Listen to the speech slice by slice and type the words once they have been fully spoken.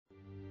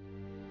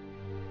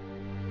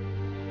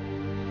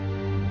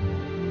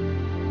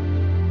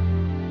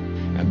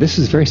this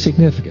is very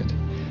significant.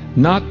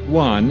 Not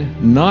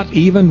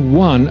even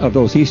one of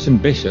those Eastern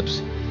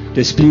bishops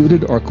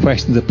disputed or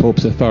questioned the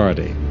Pope's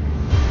authority.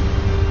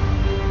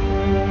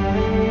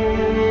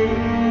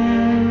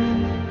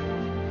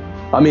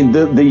 I mean,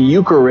 the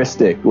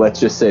Eucharistic, let's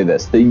just say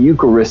this, the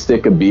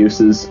Eucharistic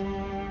abuses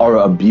are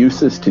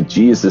abuses to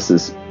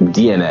Jesus'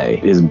 DNA,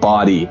 his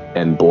body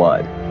and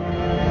blood.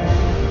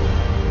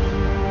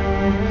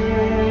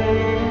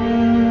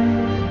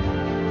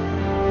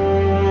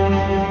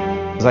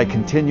 As I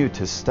continue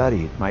to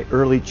study my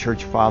early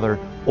church father,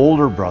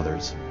 older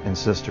brothers and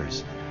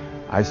sisters,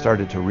 I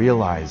started to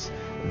realize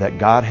that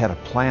God had a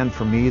plan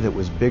for me that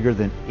was bigger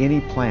than any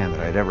plan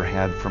that I'd ever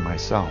had for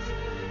myself.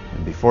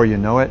 And before you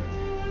know it,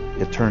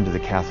 it turned to the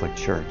Catholic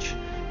Church.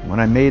 And when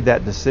I made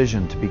that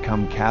decision to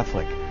become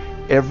Catholic,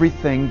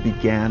 everything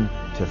began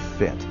to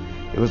fit.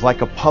 It was like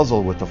a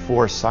puzzle with the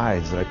four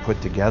sides that I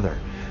put together,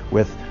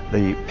 with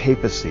the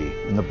papacy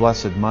and the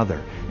Blessed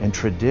Mother and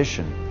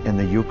tradition and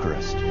the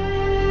Eucharist.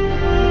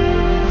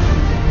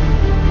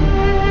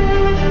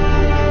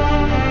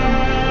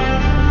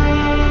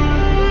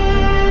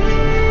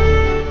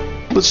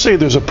 Let's say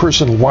there's a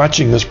person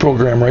watching this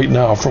program right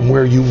now from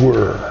where you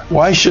were.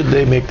 Why should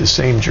they make the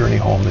same journey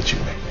home that you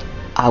made?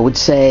 I would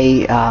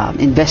say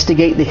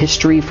investigate the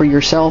history for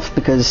yourself,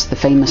 because the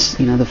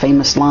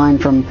famous line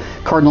from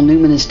Cardinal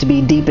Newman is, to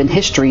be deep in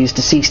history is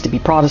to cease to be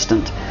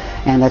Protestant,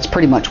 and that's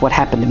pretty much what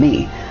happened to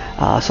me.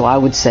 So I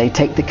would say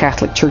take the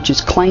Catholic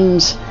Church's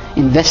claims,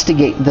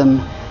 investigate them,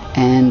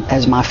 and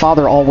as my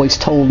father always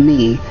told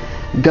me,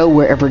 go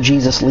wherever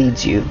Jesus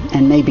leads you,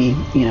 and maybe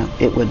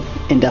it would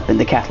end up in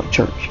the Catholic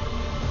Church.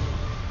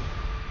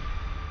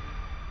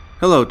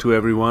 Hello to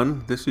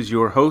everyone. This is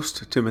your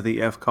host,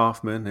 Timothy F.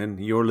 Kaufman,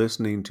 and you're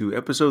listening to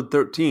episode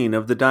 13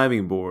 of The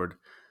Diving Board,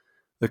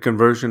 The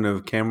Conversion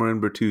of Cameron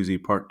Bertuzzi,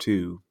 Part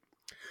 2.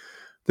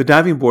 The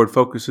Diving Board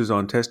focuses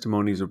on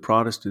testimonies of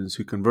Protestants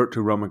who convert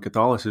to Roman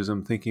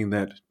Catholicism thinking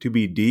that to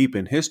be deep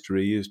in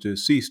history is to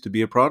cease to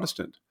be a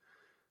Protestant.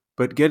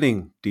 But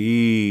getting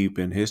deep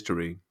in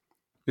history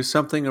is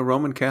something a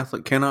Roman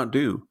Catholic cannot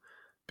do,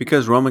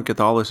 because Roman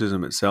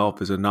Catholicism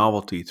itself is a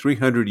novelty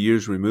 300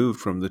 years removed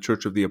from the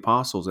Church of the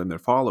Apostles and their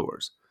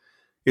followers.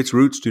 Its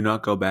roots do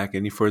not go back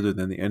any further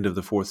than the end of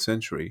the 4th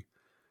century.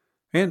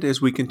 And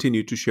as we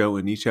continue to show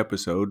in each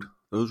episode,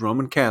 those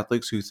Roman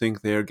Catholics who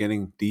think they are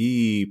getting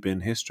deep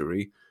in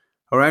history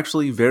are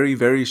actually very,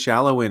 very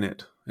shallow in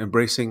it,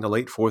 embracing a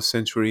late 4th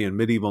century and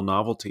medieval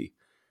novelty,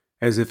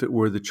 as if it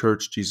were the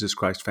Church Jesus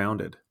Christ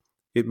founded.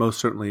 It most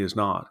certainly is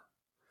not.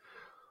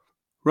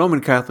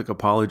 Roman Catholic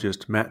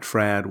apologist Matt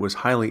Fradd was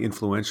highly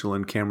influential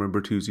in Cameron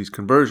Bertuzzi's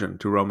conversion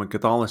to Roman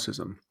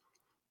Catholicism.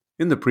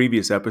 In the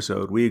previous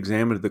episode, we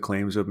examined the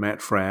claims of Matt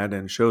Fradd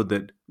and showed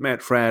that Matt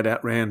Fradd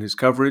outran his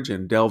coverage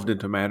and delved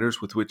into matters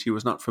with which he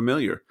was not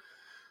familiar,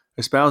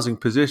 espousing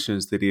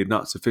positions that he had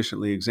not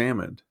sufficiently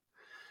examined.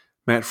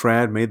 Matt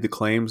Fradd made the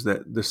claims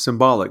that the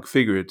symbolic,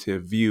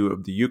 figurative view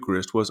of the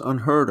Eucharist was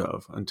unheard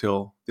of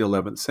until the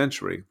 11th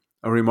century,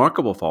 a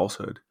remarkable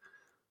falsehood.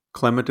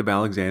 Clement of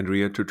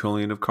Alexandria,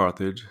 Tertullian of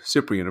Carthage,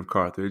 Cyprian of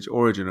Carthage,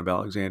 Origen of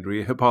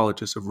Alexandria,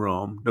 Hippolytus of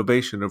Rome,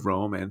 Novatian of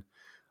Rome, and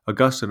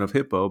Augustine of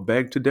Hippo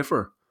begged to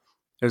differ,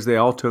 as they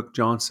all took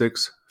John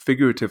 6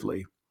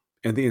 figuratively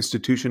and the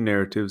institution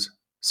narratives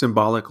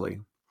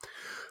symbolically.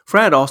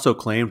 Fradd also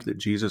claimed that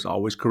Jesus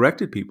always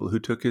corrected people who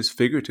took his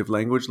figurative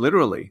language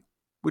literally,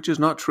 which is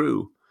not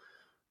true.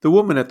 The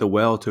woman at the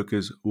well took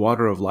his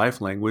water of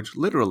life language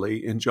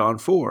literally in John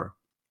 4,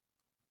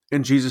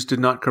 and Jesus did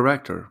not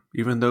correct her,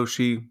 even though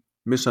she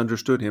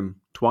misunderstood him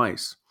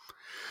twice.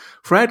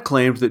 Fradd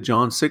claimed that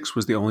John 6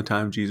 was the only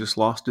time Jesus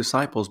lost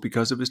disciples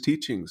because of his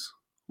teachings,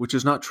 which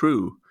is not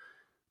true.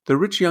 The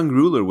rich young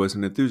ruler was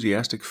an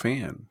enthusiastic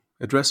fan,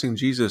 addressing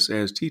Jesus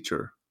as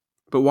teacher,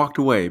 but walked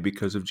away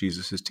because of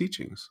Jesus'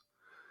 teachings.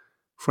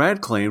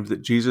 Fradd claimed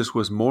that Jesus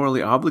was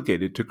morally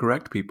obligated to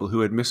correct people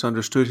who had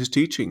misunderstood his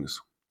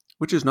teachings,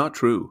 which is not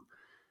true.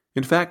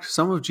 In fact,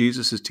 some of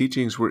Jesus'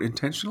 teachings were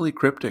intentionally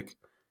cryptic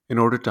in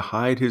order to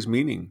hide his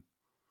meaning.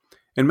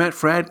 And Matt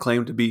Fradd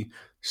claimed to be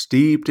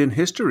steeped in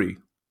history,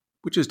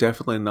 which is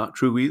definitely not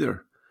true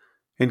either.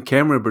 And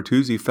Cameron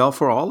Bertuzzi fell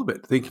for all of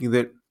it, thinking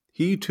that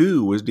he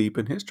too was deep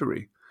in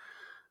history.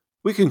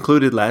 We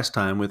concluded last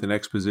time with an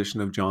exposition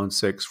of John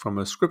 6 from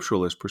a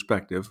scripturalist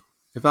perspective,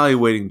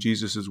 evaluating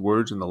Jesus'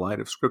 words in the light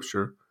of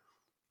Scripture,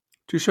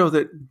 to show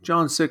that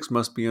John 6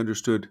 must be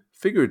understood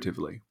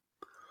figuratively.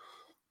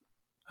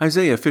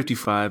 Isaiah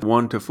 55,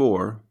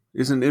 1-4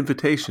 is an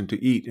invitation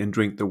to eat and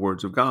drink the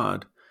words of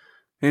God,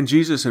 and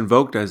Jesus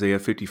invoked Isaiah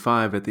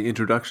 55 at the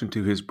introduction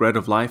to his bread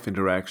of life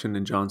interaction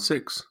in John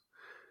 6.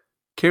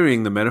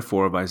 Carrying the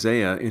metaphor of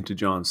Isaiah into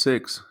John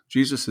 6,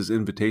 Jesus'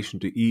 invitation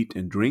to eat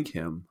and drink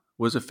him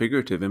was a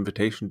figurative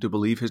invitation to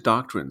believe his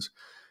doctrines,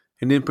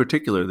 and in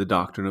particular the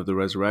doctrine of the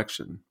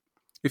resurrection.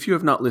 If you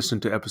have not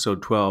listened to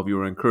episode 12, you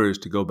are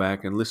encouraged to go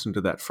back and listen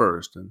to that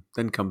first, and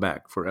then come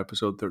back for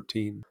episode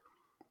 13.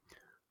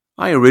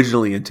 I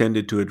originally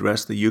intended to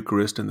address the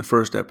Eucharist in the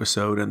first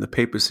episode and the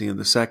papacy in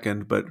the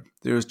second, but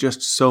there is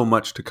just so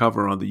much to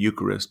cover on the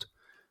Eucharist,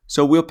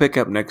 So we'll pick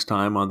up next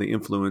time on the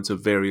influence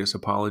of various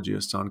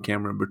apologists on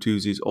Cameron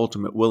Bertuzzi's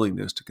ultimate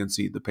willingness to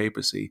concede the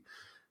papacy.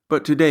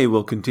 But today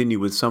we'll continue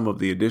with some of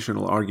the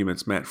additional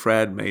arguments Matt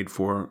Fradd made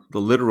for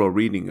the literal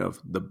reading of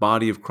the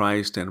body of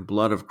Christ and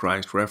blood of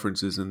Christ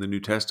references in the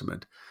New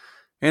Testament,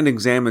 and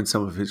examine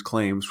some of his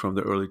claims from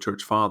the early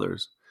church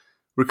fathers.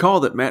 Recall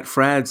that Matt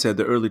Fradd said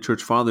the early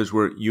church fathers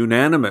were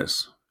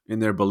unanimous in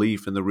their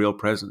belief in the real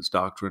presence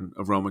doctrine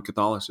of Roman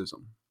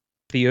Catholicism.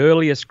 The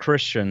earliest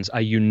Christians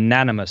are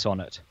unanimous on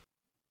it.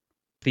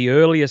 The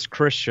earliest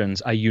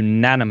Christians are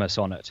unanimous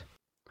on it.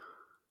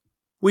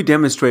 We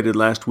demonstrated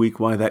last week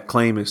why that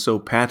claim is so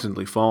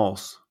patently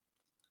false.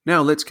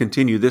 Now let's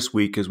continue this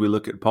week as we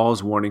look at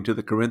Paul's warning to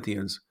the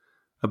Corinthians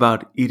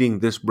about eating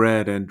this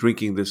bread and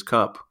drinking this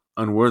cup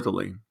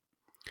unworthily.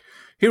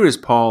 Here is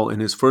Paul in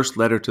his first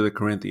letter to the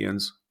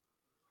Corinthians,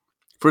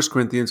 1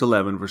 Corinthians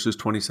 11, verses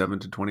 27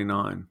 to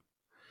 29.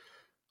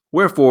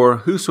 Wherefore,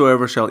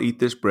 whosoever shall eat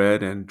this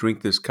bread and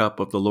drink this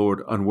cup of the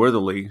Lord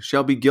unworthily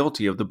shall be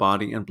guilty of the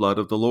body and blood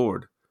of the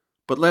Lord.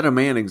 But let a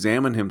man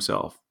examine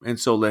himself, and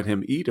so let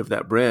him eat of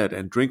that bread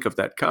and drink of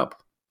that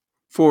cup.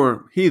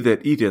 For he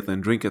that eateth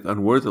and drinketh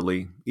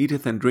unworthily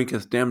eateth and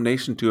drinketh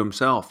damnation to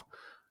himself,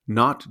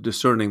 not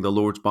discerning the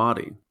Lord's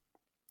body.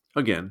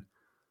 Again,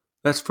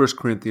 that's 1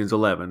 Corinthians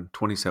 11,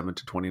 27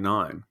 to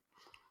 29.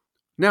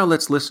 Now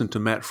let's listen to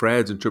Matt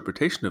Fradd's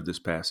interpretation of this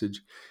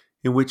passage,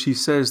 in which he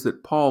says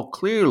that Paul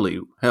clearly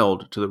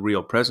held to the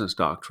real presence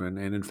doctrine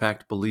and in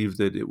fact believed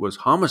that it was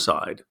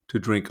homicide to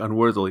drink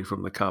unworthily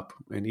from the cup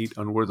and eat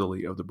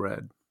unworthily of the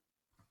bread.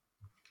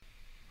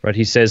 Right,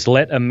 he says,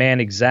 let a man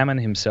examine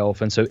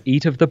himself, and so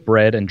eat of the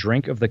bread and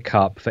drink of the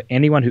cup. For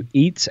anyone who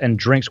eats and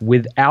drinks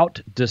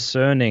without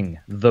discerning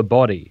the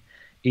body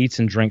eats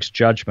and drinks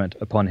judgment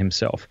upon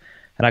himself.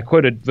 And I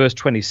quoted verse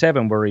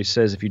 27 where he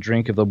says, if you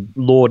drink of the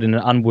Lord in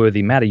an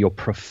unworthy manner, you're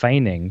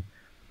profaning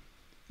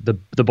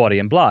the body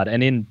and blood.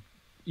 And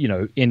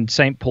in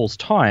St. Paul's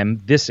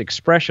time, this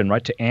expression,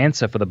 right, to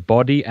answer for the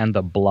body and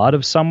the blood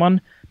of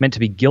someone meant to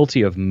be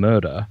guilty of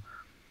murder,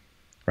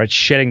 right,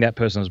 shedding that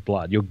person's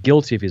blood. You're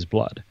guilty of his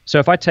blood. So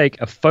if I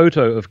take a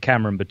photo of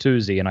Cameron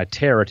Bertuzzi and I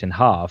tear it in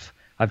half,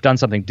 I've done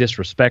something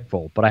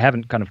disrespectful, but I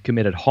haven't kind of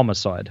committed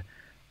homicide,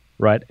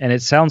 right? And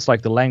it sounds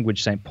like the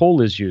language St.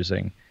 Paul is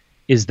using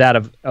is that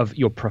of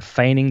you're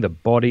profaning the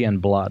body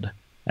and blood,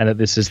 and that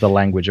this is the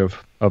language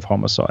of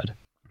homicide.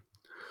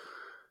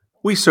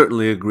 We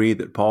certainly agree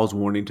that Paul's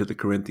warning to the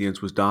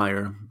Corinthians was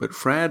dire, but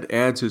Fradd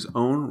adds his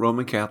own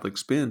Roman Catholic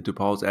spin to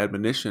Paul's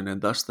admonition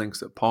and thus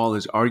thinks that Paul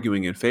is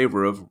arguing in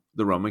favor of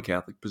the Roman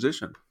Catholic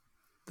position.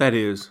 That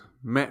is,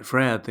 Matt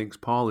Fradd thinks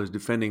Paul is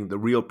defending the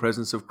real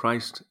presence of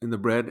Christ in the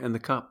bread and the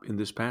cup in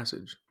this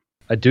passage.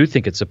 I do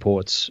think it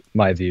supports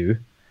my view.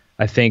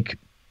 I think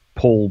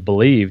Paul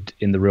believed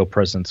in the real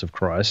presence of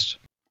Christ.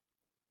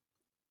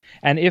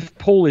 And if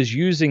Paul is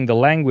using the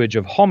language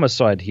of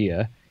homicide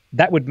here,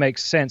 that would make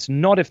sense,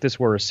 not if this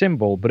were a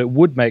symbol, but it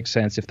would make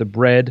sense if the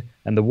bread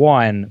and the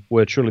wine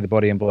were truly the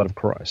body and blood of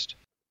Christ.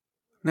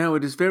 Now,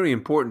 it is very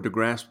important to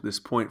grasp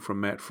this point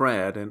from Matt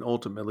Fradd and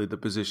ultimately the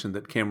position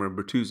that Cameron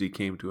Bertuzzi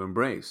came to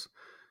embrace,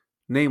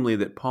 namely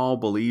that Paul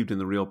believed in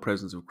the real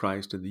presence of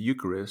Christ in the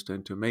Eucharist,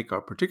 and to make our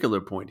particular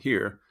point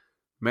here,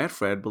 Matt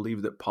Fradd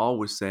believed that Paul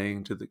was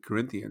saying to the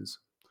Corinthians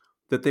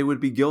that they would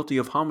be guilty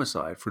of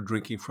homicide for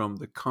drinking from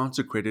the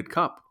consecrated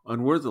cup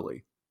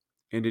unworthily.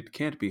 And it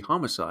can't be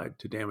homicide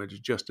to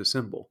damage just a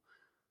symbol.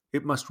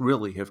 It must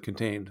really have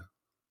contained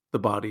the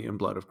body and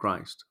blood of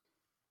Christ.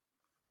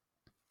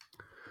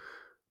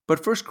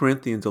 But 1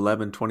 Corinthians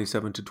 11,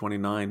 27 to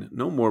 29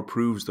 no more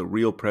proves the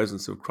real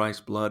presence of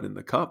Christ's blood in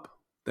the cup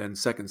than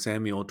 2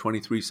 Samuel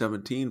 23,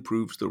 17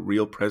 proves the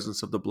real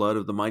presence of the blood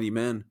of the mighty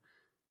men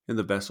in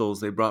the vessels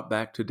they brought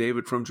back to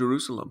David from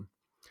Jerusalem.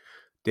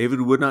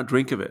 David would not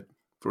drink of it,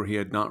 for he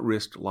had not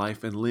risked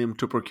life and limb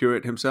to procure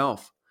it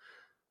himself.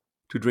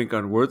 To drink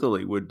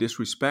unworthily would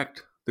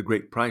disrespect the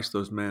great price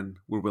those men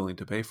were willing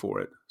to pay for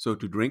it. So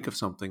to drink of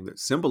something that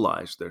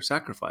symbolized their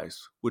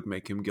sacrifice would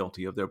make him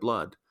guilty of their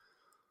blood.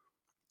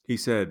 He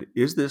said,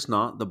 "Is this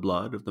not the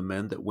blood of the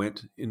men that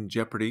went in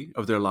jeopardy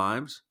of their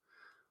lives?"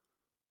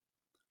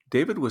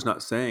 David was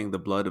not saying the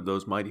blood of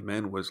those mighty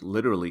men was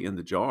literally in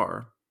the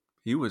jar.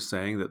 He was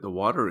saying that the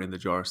water in the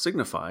jar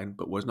signified,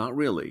 but was not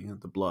really,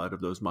 the blood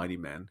of those mighty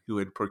men who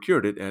had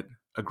procured it at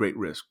a great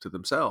risk to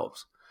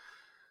themselves.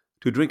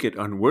 To drink it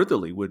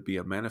unworthily would be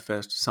a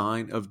manifest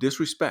sign of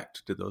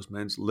disrespect to those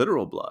men's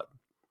literal blood.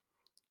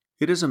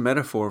 It is a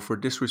metaphor for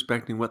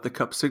disrespecting what the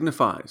cup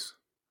signifies.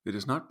 It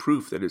is not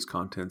proof that its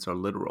contents are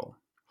literal.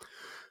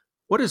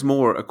 What is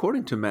more,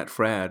 according to Matt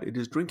Fradd, it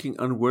is drinking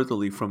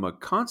unworthily from a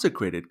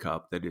consecrated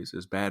cup that is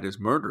as bad as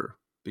murder,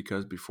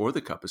 because before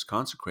the cup is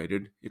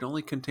consecrated, it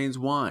only contains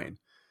wine.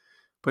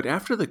 But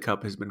after the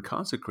cup has been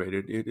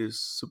consecrated, it is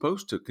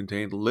supposed to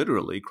contain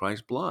literally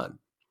Christ's blood.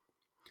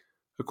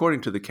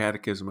 According to the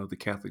Catechism of the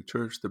Catholic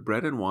Church, the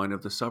bread and wine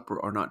of the supper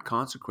are not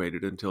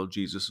consecrated until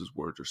Jesus'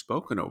 words are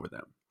spoken over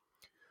them.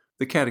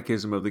 The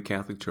Catechism of the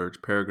Catholic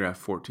Church, paragraph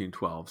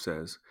 1412,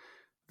 says,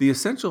 The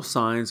essential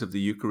signs of the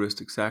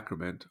Eucharistic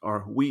sacrament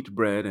are wheat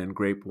bread and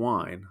grape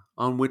wine,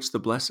 on which the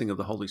blessing of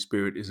the Holy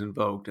Spirit is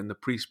invoked and the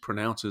priest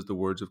pronounces the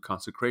words of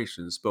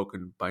consecration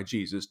spoken by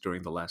Jesus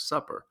during the Last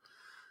Supper.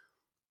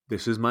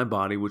 This is my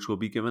body which will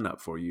be given up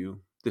for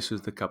you. This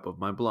is the cup of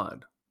my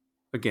blood.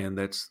 Again,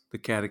 that's the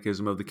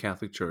Catechism of the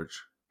Catholic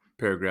Church,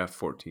 paragraph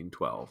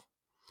 1412.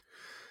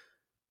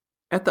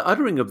 At the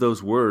uttering of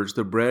those words,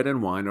 the bread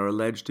and wine are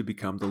alleged to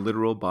become the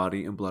literal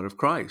body and blood of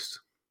Christ.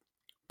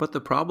 But the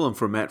problem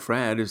for Matt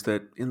Fradd is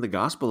that in the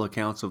Gospel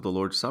accounts of the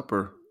Lord's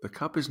Supper, the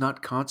cup is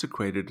not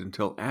consecrated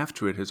until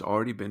after it has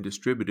already been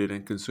distributed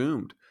and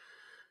consumed.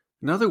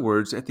 In other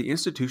words, at the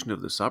institution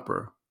of the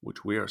supper,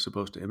 which we are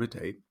supposed to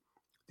imitate,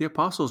 the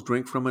apostles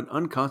drink from an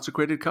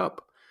unconsecrated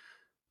cup.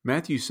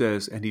 Matthew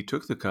says, "And he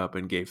took the cup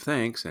and gave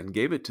thanks and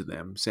gave it to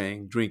them,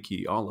 saying, 'Drink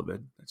ye all of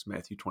it.'" That's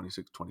Matthew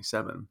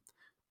 26:27.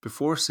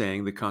 Before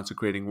saying the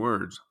consecrating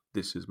words,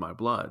 "This is my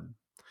blood."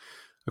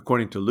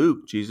 According to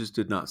Luke, Jesus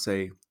did not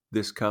say,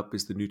 "This cup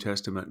is the New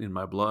Testament in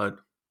my blood."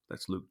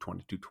 That's Luke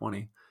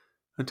 22:20.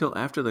 Until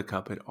after the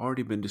cup had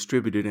already been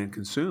distributed and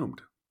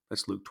consumed.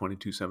 That's Luke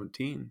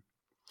 22:17.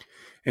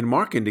 And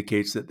Mark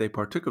indicates that they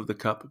partook of the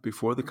cup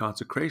before the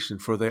consecration,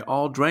 for they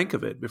all drank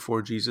of it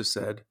before Jesus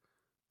said,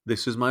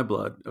 "This is my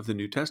blood of the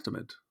New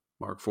Testament."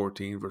 Mark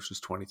 14, verses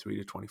 23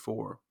 to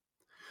 24.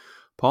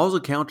 Paul's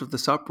account of the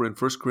supper in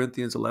 1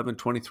 Corinthians 11,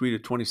 23 to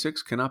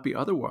 26 cannot be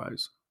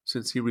otherwise,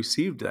 since he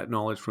received that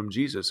knowledge from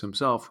Jesus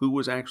himself, who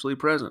was actually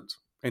present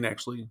and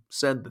actually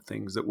said the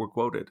things that were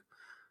quoted.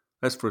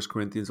 That's 1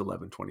 Corinthians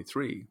 11,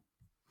 23.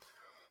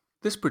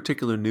 This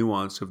particular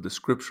nuance of the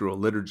scriptural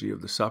liturgy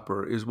of the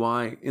supper is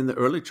why, in the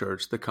early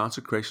church, the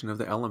consecration of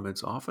the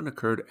elements often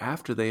occurred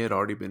after they had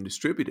already been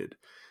distributed.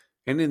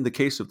 And in the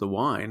case of the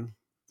wine,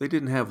 they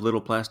didn't have little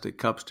plastic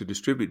cups to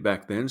distribute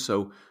back then,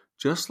 so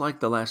just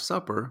like the Last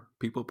Supper,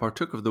 people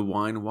partook of the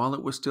wine while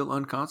it was still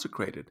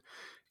unconsecrated.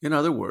 In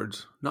other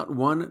words, not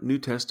one New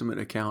Testament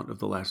account of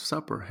the Last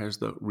Supper has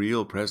the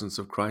real presence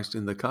of Christ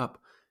in the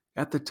cup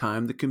at the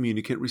time the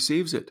communicant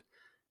receives it,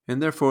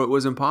 and therefore it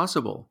was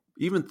impossible,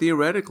 even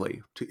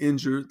theoretically, to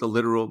injure the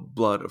literal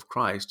blood of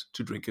Christ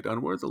to drink it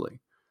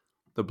unworthily.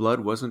 The blood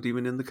wasn't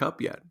even in the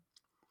cup yet.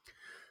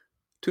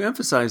 To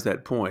emphasize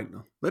that point,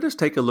 let us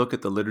take a look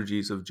at the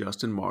liturgies of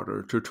Justin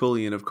Martyr,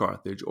 Tertullian of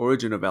Carthage,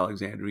 Origen of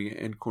Alexandria,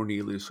 and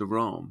Cornelius of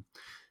Rome.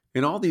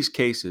 In all these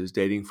cases,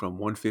 dating from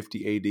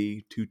 150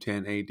 AD,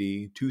 210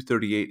 AD,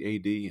 238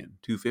 AD, and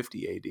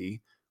 250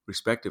 AD,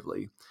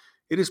 respectively,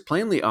 it is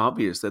plainly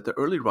obvious that the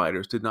early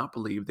writers did not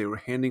believe they were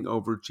handing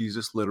over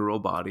Jesus' literal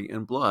body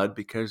and blood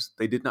because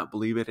they did not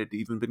believe it had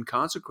even been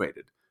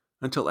consecrated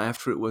until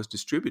after it was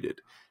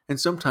distributed, and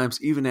sometimes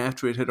even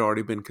after it had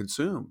already been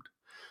consumed.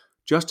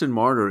 Justin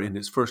Martyr, in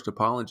his first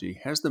apology,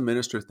 has the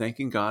minister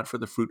thanking God for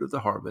the fruit of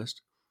the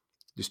harvest,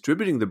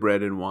 distributing the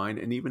bread and wine,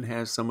 and even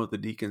has some of the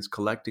deacons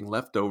collecting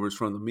leftovers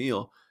from the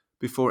meal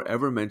before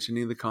ever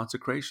mentioning the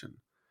consecration.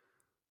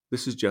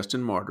 This is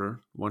Justin Martyr,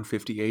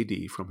 150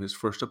 AD, from his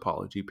first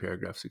apology,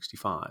 paragraph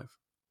 65.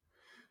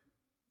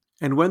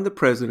 And when the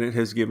president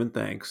has given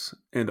thanks,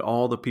 and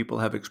all the people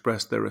have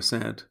expressed their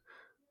assent,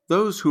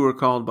 those who are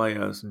called by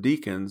us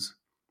deacons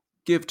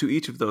give to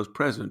each of those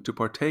present to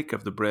partake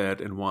of the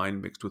bread and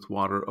wine mixed with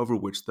water over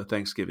which the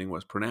thanksgiving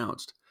was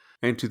pronounced,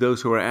 and to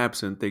those who are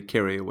absent they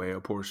carry away a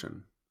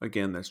portion.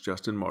 Again, that's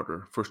Justin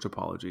Martyr, First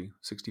Apology,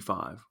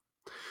 65.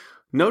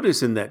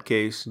 Notice in that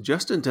case,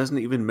 Justin doesn't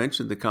even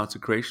mention the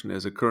consecration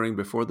as occurring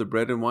before the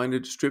bread and wine are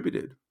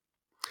distributed.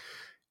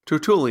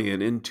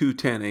 Tertullian, in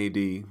 210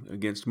 AD,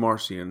 against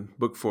Marcion,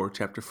 Book 4,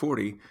 Chapter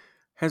 40,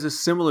 has a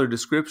similar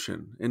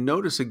description, and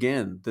notice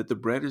again that the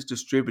bread is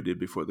distributed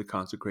before the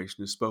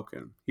consecration is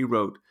spoken. He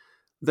wrote,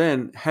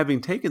 "Then,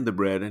 having taken the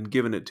bread and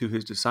given it to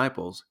his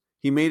disciples,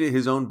 he made it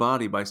his own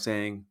body by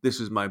saying, 'This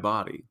is my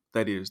body,'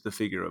 that is, the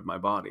figure of my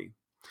body."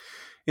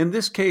 In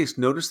this case,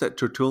 notice that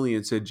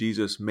Tertullian said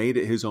Jesus made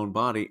it his own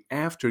body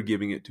after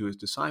giving it to his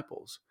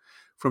disciples.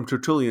 From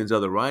Tertullian's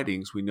other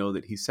writings, we know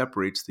that he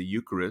separates the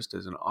Eucharist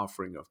as an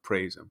offering of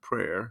praise and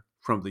prayer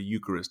from the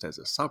Eucharist as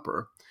a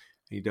supper.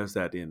 He does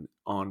that in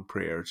On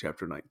Prayer,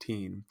 chapter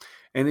 19.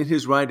 And in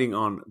his writing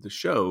on the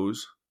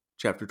shows,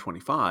 chapter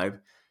 25,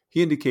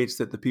 he indicates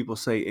that the people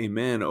say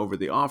amen over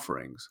the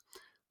offerings.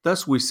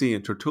 Thus we see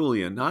in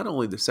Tertullian not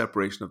only the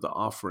separation of the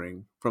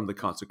offering from the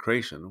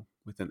consecration,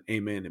 with an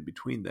amen in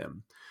between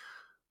them,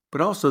 but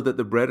also that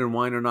the bread and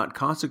wine are not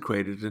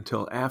consecrated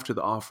until after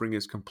the offering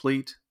is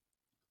complete,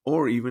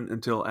 or even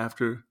until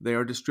after they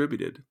are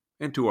distributed.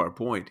 And to our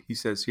point, he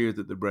says here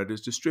that the bread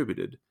is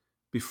distributed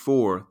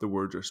before the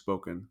words are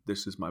spoken,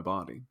 "This is my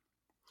body."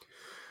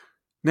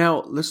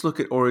 Now, let's look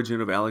at Origen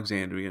of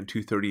Alexandria in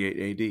 238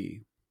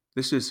 AD.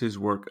 This is his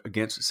work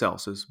Against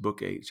Celsus,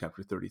 Book 8,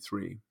 Chapter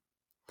 33.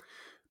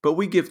 "But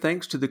we give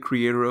thanks to the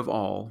Creator of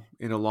all,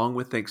 and along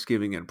with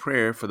thanksgiving and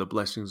prayer for the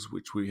blessings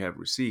which we have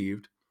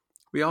received,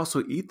 we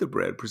also eat the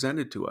bread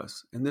presented to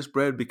us, and this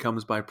bread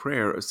becomes by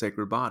prayer a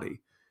sacred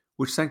body,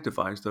 which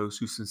sanctifies those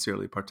who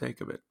sincerely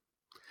partake of it."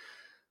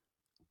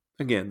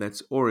 Again,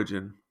 that's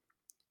Origen,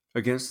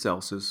 Against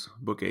Celsus,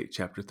 Book 8,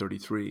 Chapter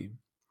 33.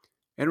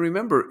 And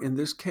remember, in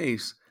this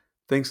case,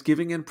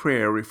 thanksgiving and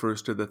prayer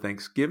refers to the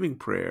thanksgiving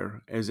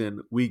prayer, as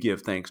in we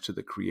give thanks to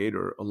the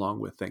Creator along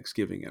with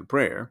thanksgiving and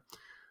prayer,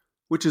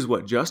 which is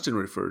what Justin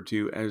referred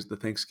to as the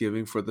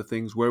thanksgiving for the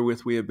things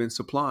wherewith we have been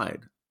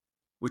supplied,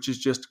 which is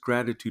just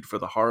gratitude for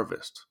the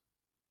harvest.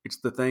 It's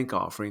the thank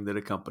offering that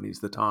accompanies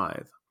the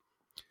tithe.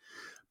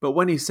 But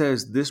when he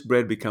says this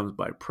bread becomes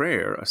by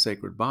prayer a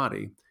sacred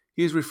body,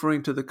 he is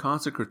referring to the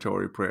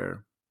consecratory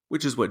prayer,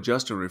 which is what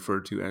Justin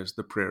referred to as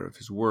the prayer of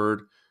his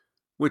word,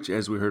 which,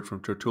 as we heard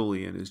from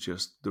Tertullian, is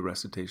just the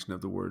recitation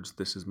of the words,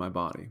 "This is my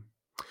body."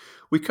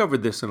 We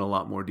covered this in a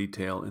lot more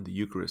detail in the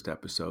Eucharist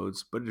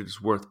episodes, but it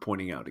is worth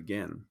pointing out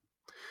again.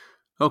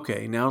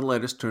 Okay, now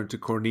let us turn to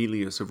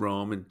Cornelius of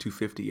Rome in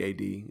 250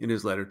 AD in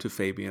his letter to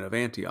Fabian of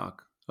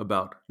Antioch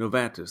about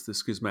Novatus the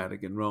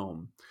Schismatic in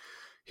Rome.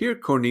 Here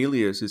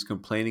Cornelius is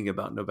complaining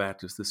about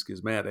Novatus the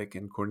Schismatic,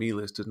 and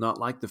Cornelius does not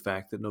like the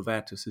fact that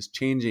Novatus is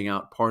changing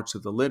out parts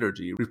of the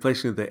liturgy,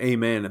 replacing the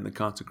Amen and the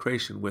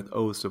consecration with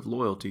oaths of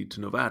loyalty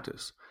to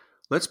Novatus.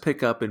 Let's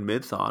pick up in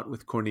mid-thought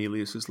with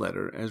Cornelius'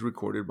 letter as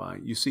recorded by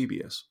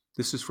Eusebius.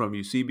 This is from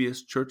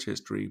Eusebius, Church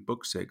History,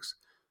 Book 6,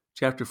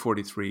 Chapter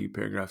 43,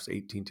 paragraphs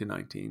 18 to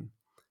 19.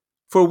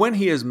 For when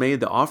he has made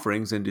the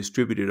offerings and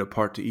distributed a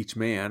part to each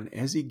man,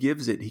 as he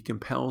gives it, he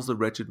compels the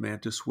wretched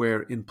man to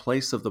swear in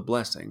place of the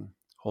blessing.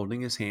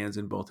 Holding his hands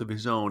in both of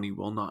his own, he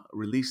will not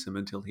release him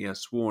until he has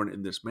sworn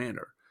in this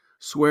manner.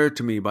 Swear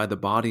to me by the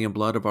body and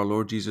blood of our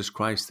Lord Jesus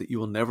Christ that you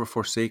will never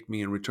forsake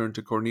me and return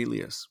to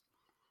Cornelius.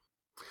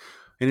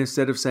 And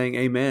instead of saying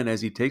amen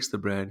as he takes the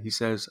bread, he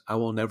says, I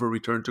will never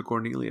return to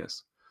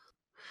Cornelius.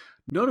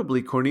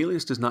 Notably,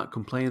 Cornelius does not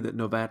complain that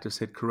Novatus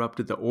had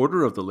corrupted the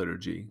order of the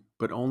liturgy,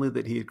 but only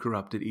that he had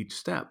corrupted each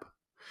step.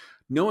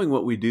 Knowing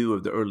what we do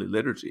of the early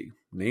liturgy,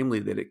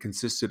 namely that it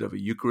consisted of a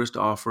Eucharist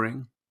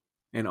offering,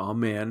 an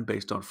Amen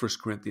based on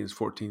 1 Corinthians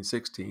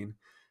 14:16,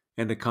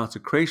 and a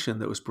consecration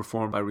that was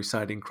performed by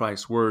reciting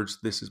Christ's words,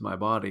 "This is my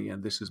body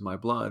and this is my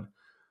blood,"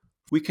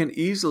 we can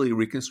easily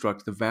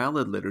reconstruct the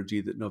valid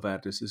liturgy that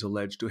Novatus is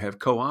alleged to have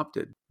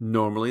co-opted.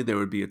 Normally, there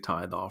would be a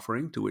tithe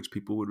offering to which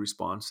people would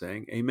respond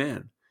saying,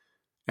 Amen.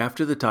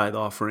 After the tithe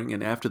offering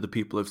and after the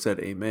people have said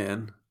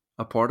Amen,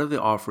 a part of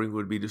the offering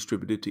would be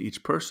distributed to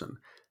each person,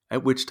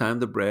 at which time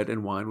the bread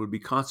and wine would be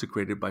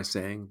consecrated by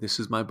saying, "This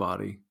is my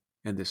body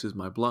and this is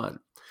my blood."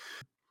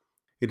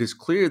 It is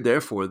clear,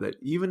 therefore, that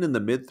even in the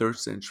mid-3rd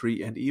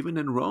century and even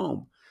in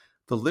Rome,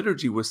 the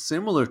liturgy was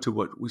similar to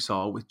what we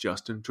saw with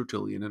Justin,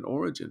 Tertullian, and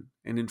Origen,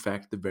 and in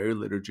fact the very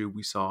liturgy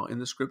we saw in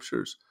the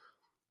Scriptures.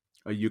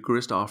 A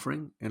Eucharist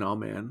offering, an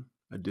Amen,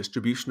 a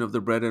distribution of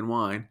the bread and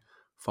wine,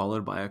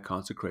 followed by a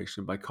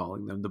consecration by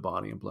calling them the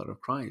body and blood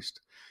of Christ.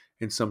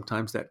 And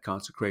sometimes that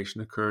consecration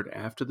occurred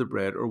after the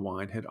bread or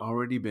wine had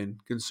already been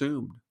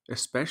consumed,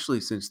 especially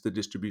since the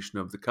distribution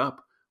of the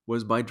cup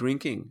was by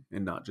drinking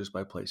and not just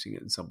by placing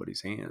it in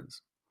somebody's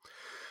hands.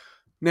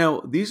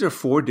 Now, these are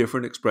 4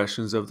 different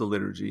expressions of the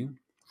liturgy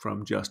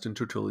from Justin,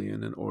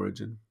 Tertullian, and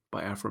Origen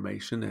by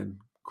affirmation and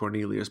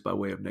Cornelius by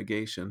way of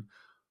negation,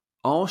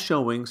 all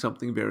showing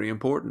something very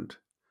important.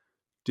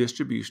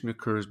 Distribution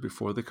occurs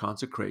before the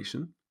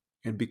consecration,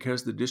 and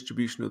because the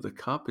distribution of the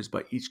cup is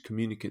by each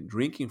communicant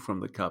drinking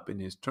from the cup in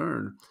his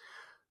turn,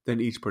 then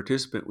each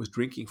participant was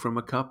drinking from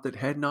a cup that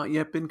had not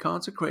yet been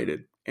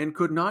consecrated and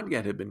could not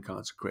yet have been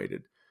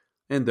consecrated,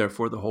 and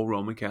therefore the whole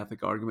Roman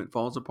Catholic argument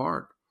falls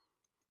apart.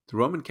 The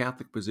Roman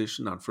Catholic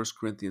position on 1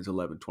 Corinthians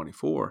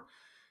 11:24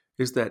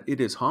 is that it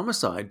is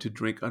homicide to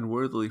drink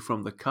unworthily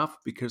from the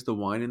cup because the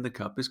wine in the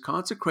cup is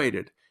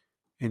consecrated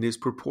and is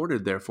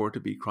purported therefore to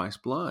be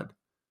Christ's blood.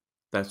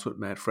 That's what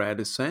Matt Fradd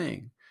is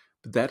saying,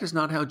 but that is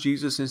not how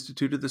Jesus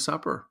instituted the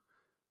supper.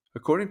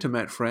 According to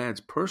Matt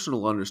Fradd's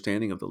personal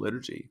understanding of the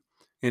liturgy,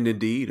 and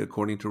indeed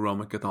according to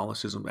Roman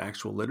Catholicism's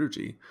actual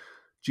liturgy,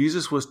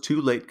 Jesus was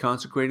too late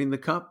consecrating the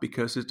cup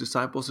because his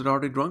disciples had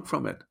already drunk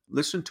from it.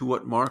 Listen to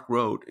what Mark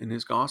wrote in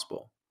his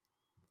gospel.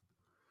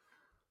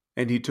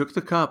 And he took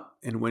the cup,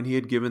 and when he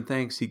had given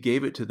thanks, he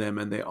gave it to them,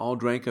 and they all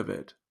drank of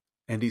it.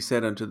 And he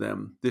said unto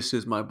them, This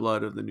is my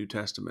blood of the New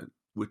Testament,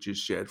 which is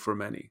shed for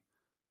many.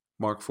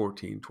 Mark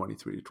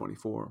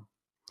 14:23-24.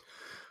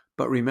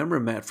 But remember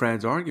Matt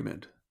Fradd's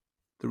argument.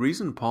 The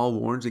reason Paul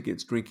warns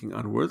against drinking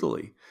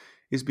unworthily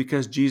is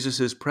because Jesus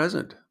is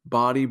present,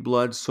 body,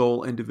 blood,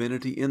 soul, and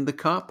divinity in the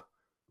cup,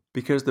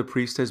 because the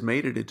priest has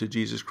made it into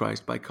Jesus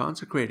Christ by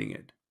consecrating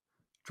it.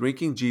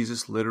 Drinking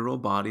Jesus' literal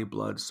body,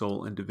 blood,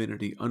 soul, and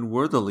divinity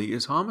unworthily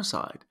is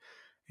homicide,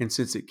 and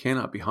since it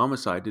cannot be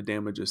homicide to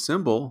damage a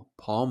symbol,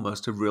 Paul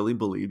must have really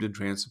believed in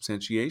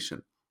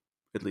transubstantiation.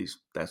 At least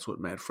that's what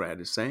Matt Fradd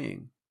is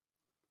saying.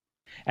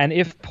 And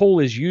if Paul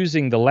is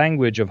using the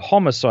language of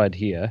homicide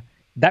here,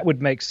 that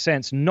would make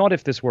sense not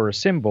if this were a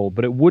symbol,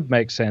 but it would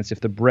make sense if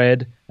the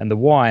bread and the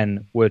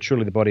wine were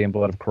truly the body and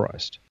blood of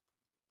Christ.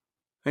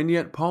 And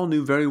yet Paul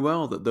knew very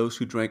well that those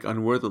who drank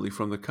unworthily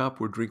from the cup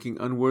were drinking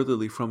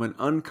unworthily from an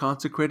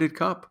unconsecrated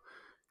cup,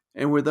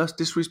 and were thus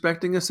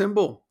disrespecting a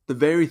symbol, the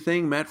very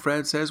thing Matt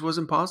Fradd says was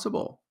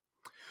impossible.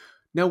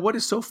 Now, what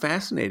is so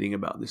fascinating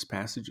about this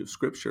passage of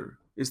Scripture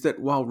is that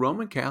while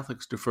Roman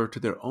Catholics defer to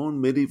their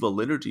own medieval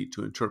liturgy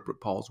to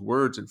interpret Paul's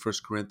words in 1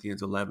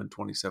 Corinthians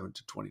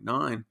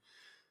 11:27-29,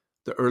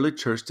 the early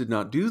church did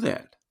not do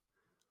that.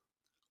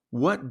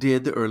 What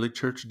did the early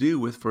church do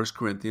with 1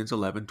 Corinthians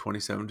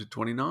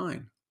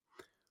 11:27-29?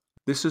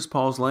 This is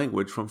Paul's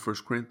language from 1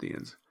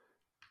 Corinthians.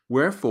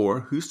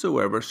 Wherefore,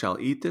 whosoever shall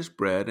eat this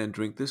bread and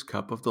drink this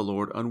cup of the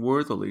Lord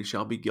unworthily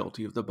shall be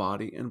guilty of the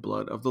body and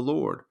blood of the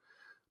Lord.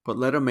 But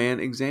let a man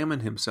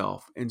examine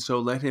himself, and so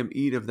let him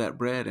eat of that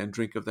bread and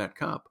drink of that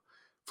cup.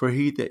 For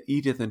he that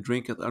eateth and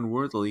drinketh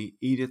unworthily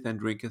eateth and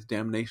drinketh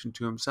damnation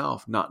to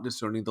himself, not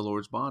discerning the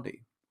Lord's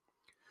body.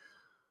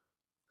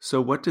 So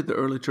what did the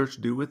early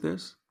church do with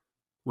this?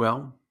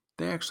 Well,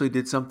 they actually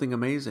did something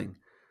amazing.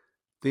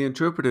 They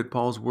interpreted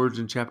Paul's words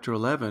in chapter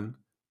 11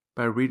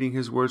 by reading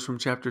his words from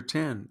chapter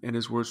 10 and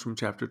his words from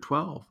chapter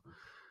 12.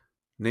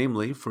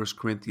 Namely, 1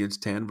 Corinthians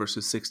 10,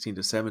 verses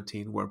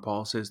 16-17, where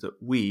Paul says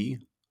that we,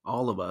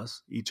 all of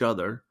us, each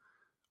other,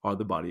 are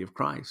the body of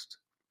Christ.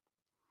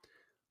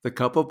 The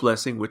cup of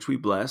blessing which we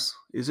bless,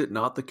 is it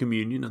not the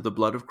communion of the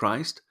blood of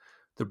Christ?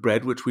 The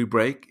bread which we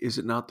break, is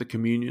it not the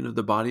communion of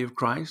the body of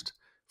Christ?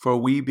 For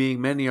we,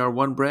 being many, are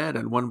one bread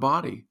and one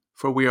body,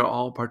 for we are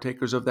all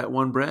partakers of that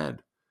one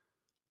bread.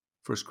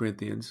 1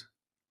 Corinthians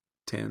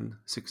 10,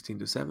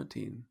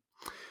 16-17.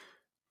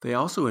 They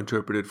also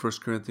interpreted 1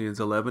 Corinthians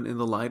 11 in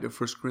the light of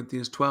 1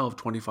 Corinthians 12,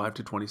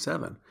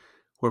 25-27,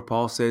 where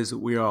Paul says that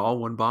we are all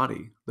one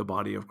body, the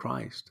body of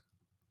Christ.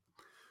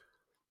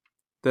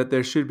 That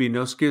there should be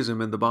no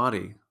schism in the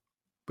body,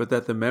 but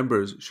that the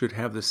members should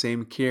have the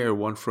same care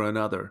one for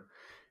another,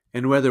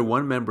 and whether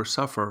one member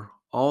suffer,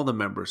 all the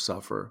members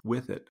suffer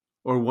with it,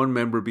 or one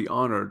member be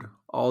honored,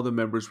 all the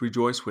members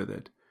rejoice with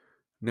it.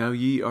 Now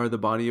ye are the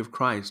body of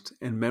Christ,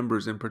 and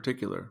members in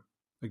particular.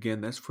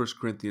 Again, that's 1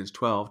 Corinthians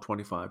 12,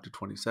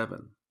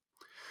 25-27.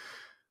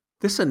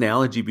 This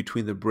analogy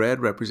between the bread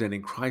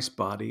representing Christ's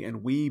body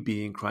and we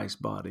being Christ's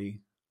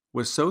body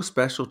was so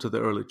special to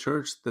the early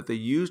church that they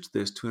used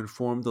this to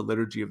inform the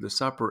liturgy of the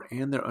supper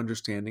and their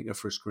understanding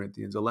of 1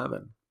 Corinthians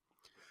 11.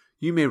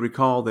 You may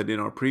recall that in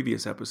our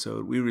previous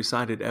episode, we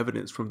recited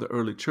evidence from the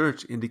early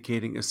church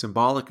indicating a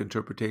symbolic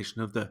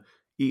interpretation of the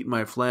eat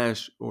my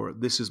flesh or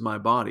this is my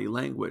body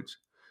language.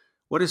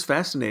 What is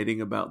fascinating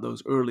about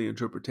those early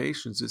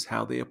interpretations is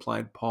how they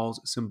applied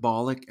Paul's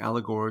symbolic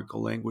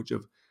allegorical language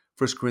of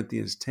 1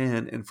 Corinthians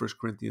 10 and 1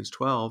 Corinthians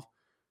 12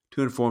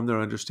 to inform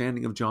their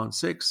understanding of John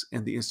 6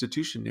 and the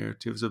institution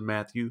narratives of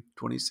Matthew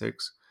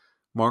 26,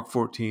 Mark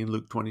 14,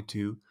 Luke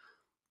 22,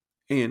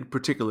 and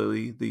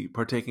particularly the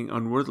partaking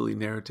unworthily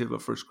narrative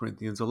of 1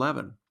 Corinthians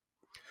 11.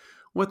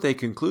 What they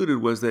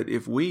concluded was that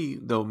if we,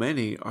 though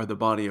many, are the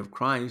body of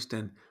Christ,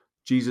 and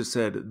Jesus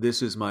said,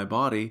 "This is my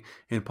body,"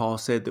 and Paul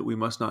said that we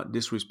must not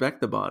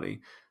disrespect the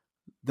body,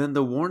 then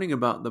the warning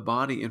about the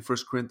body in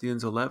 1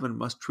 Corinthians 11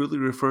 must truly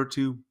refer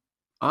to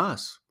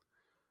us.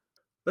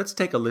 Let's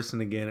take a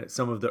listen again at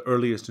some of the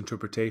earliest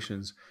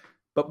interpretations,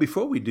 but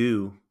before we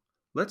do,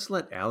 let's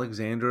let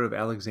Alexander of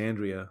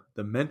Alexandria,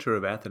 the mentor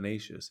of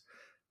Athanasius,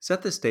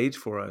 set the stage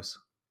for us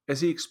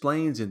as he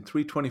explains in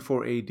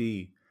 324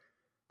 AD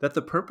that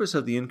the purpose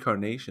of the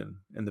Incarnation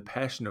and the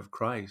Passion of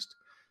Christ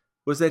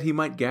was that he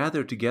might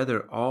gather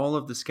together all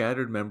of the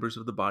scattered members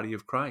of the body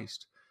of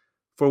Christ.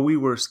 For we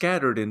were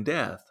scattered in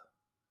death,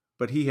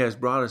 but he has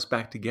brought us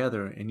back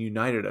together and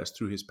united us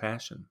through his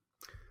passion.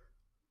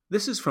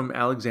 This is from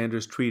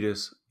Alexander's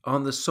treatise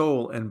On the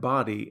Soul and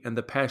Body and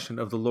the Passion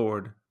of the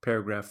Lord,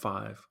 paragraph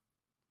 5.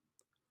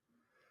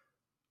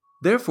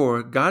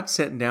 Therefore God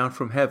sent down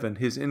from heaven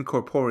his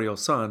incorporeal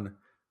Son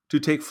to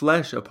take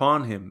flesh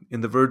upon him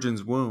in the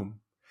Virgin's womb,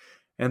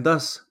 and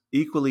thus,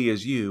 equally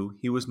as you,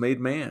 he was made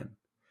man,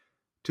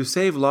 to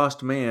save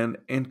lost man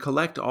and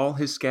collect all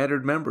his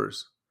scattered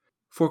members.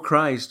 For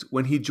Christ,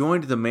 when he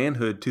joined the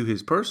manhood to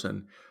his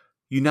person,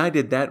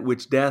 united that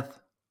which death,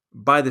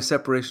 by the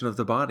separation of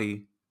the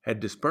body, had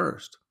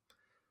dispersed.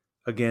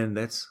 Again,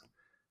 that's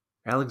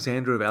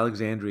Alexander of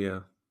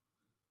Alexandria,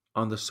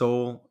 On the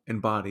Soul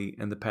and Body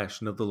and the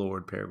Passion of the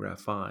Lord,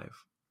 paragraph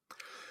 5.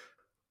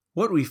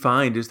 What we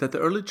find is that the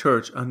early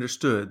church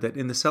understood that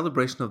in the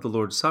celebration of the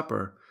Lord's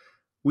Supper,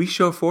 we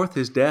show forth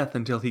his death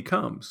until he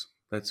comes.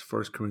 That's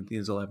 1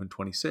 Corinthians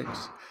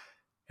 11:26.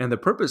 And the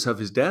purpose of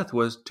his death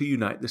was to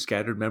unite the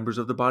scattered members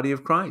of the body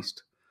of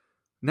Christ.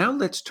 Now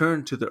let's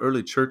turn to the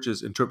early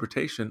church's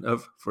interpretation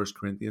of 1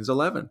 Corinthians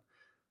 11.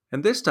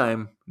 And this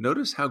time,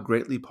 notice how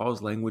greatly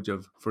Paul's language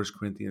of 1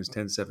 Corinthians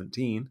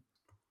 10:17,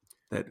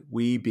 that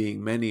we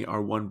being many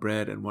are one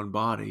bread and one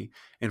body,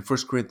 and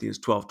 1 Corinthians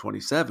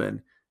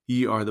 12:27,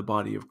 ye are the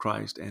body of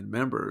Christ and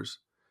members,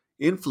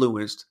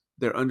 influenced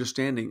their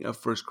understanding of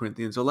 1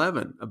 Corinthians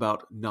 11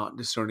 about not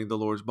discerning the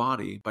Lord's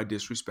body by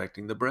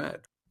disrespecting the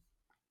bread.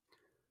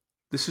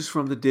 This is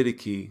from the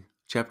Didache,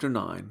 chapter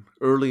 9,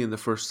 early in the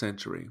 1st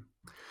century.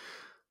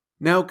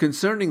 Now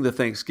concerning the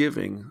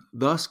thanksgiving,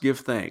 thus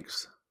give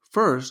thanks.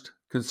 First,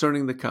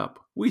 concerning the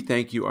cup, we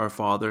thank you, our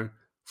Father,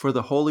 for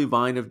the holy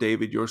vine of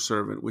David, your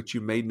servant, which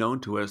you made known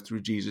to us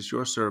through Jesus,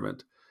 your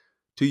servant.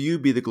 To you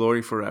be the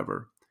glory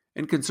forever.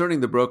 And concerning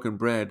the broken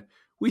bread,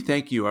 We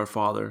thank you, our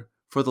Father,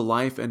 for the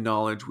life and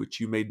knowledge which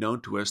you made known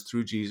to us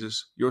through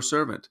Jesus, your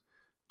servant.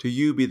 To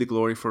you be the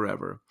glory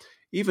forever.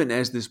 Even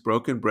as this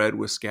broken bread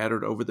was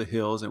scattered over the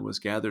hills and was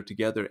gathered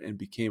together and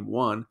became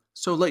one,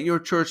 so let your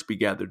church be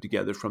gathered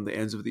together from the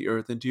ends of the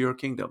earth into your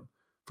kingdom.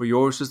 For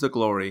yours is the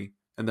glory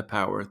and the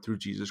power through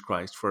Jesus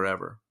Christ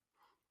forever.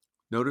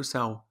 Notice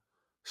how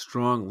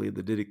strongly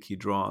the Didache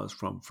draws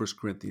from 1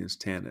 Corinthians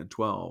 10 and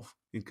 12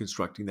 in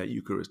constructing that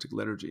Eucharistic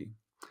liturgy.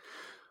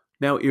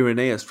 Now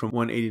Irenaeus from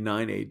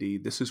 189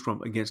 AD, this is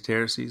from Against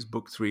Heresies,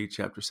 Book 3,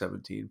 Chapter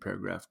 17,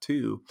 Paragraph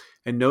 2,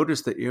 and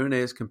notice that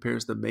Irenaeus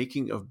compares the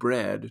making of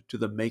bread to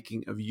the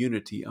making of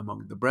unity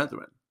among the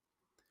brethren.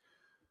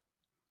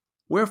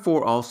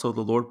 Wherefore also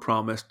the Lord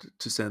promised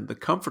to send the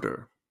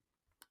Comforter,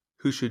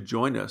 who should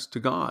join us to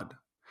God.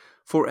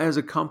 For as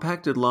a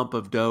compacted lump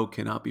of dough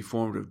cannot be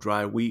formed of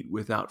dry wheat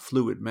without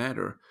fluid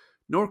matter,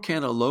 nor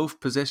can a loaf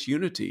possess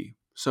unity,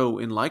 so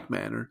in like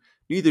manner,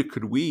 neither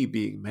could we,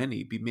 being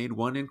many, be made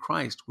one in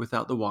Christ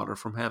without the water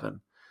from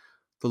heaven.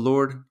 The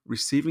Lord,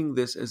 receiving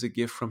this as a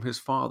gift from his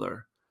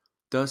Father,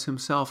 does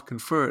himself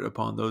confer it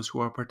upon those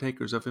who are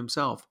partakers of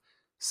himself,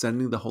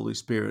 sending the Holy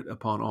Spirit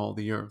upon all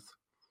the earth.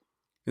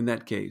 In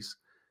that case,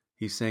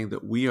 he's saying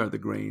that we are the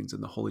grains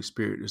and the Holy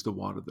Spirit is the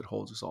water that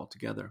holds us all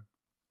together.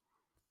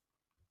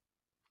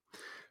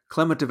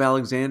 Clement of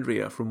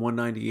Alexandria from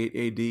 198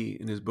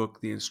 AD in his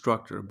book The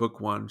Instructor, Book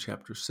 1,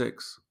 Chapter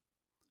 6.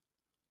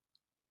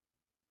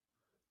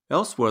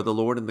 Elsewhere, the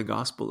Lord in the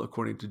Gospel,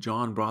 according to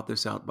John, brought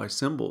this out by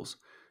symbols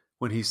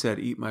when he said,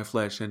 "Eat my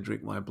flesh and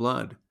drink my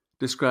blood,"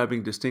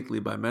 describing distinctly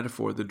by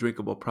metaphor the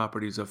drinkable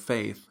properties of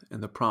faith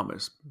and the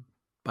promise,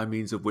 by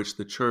means of which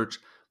the church,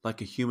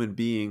 like a human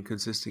being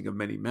consisting of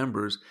many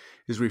members,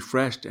 is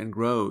refreshed and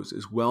grows,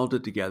 is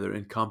welded together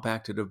and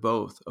compacted of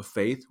both, of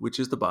faith, which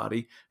is the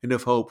body, and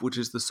of hope, which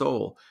is the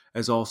soul,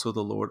 as also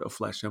the Lord of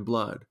flesh and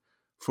blood.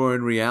 For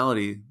in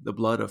reality, the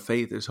blood of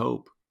faith is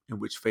hope, in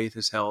which faith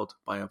is held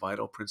by a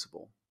vital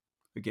principle.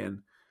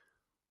 Again,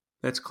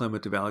 that's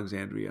Clement of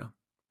Alexandria,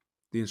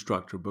 The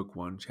Instructor, Book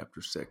 1,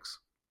 Chapter 6.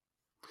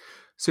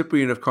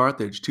 Cyprian of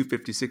Carthage,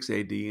 256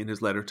 AD, in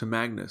his letter to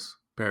Magnus,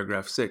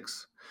 paragraph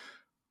 6.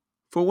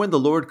 For when the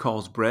Lord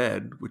calls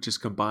bread, which is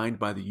combined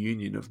by the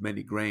union of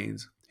many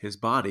grains, his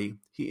body,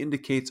 he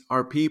indicates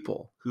our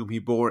people, whom he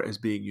bore as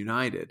being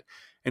united.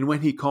 And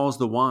when he calls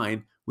the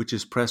wine, which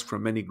is pressed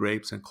from many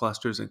grapes and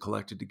clusters and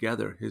collected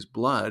together, his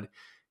blood,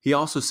 he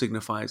also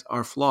signifies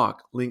our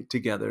flock linked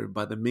together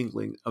by the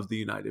mingling of the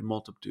united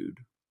multitude.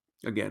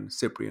 Again,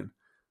 Cyprian,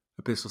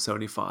 Epistle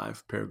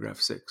 75, paragraph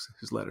 6,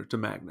 his letter to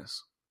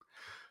Magnus.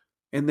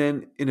 And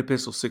then in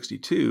Epistle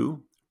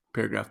 62,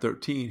 paragraph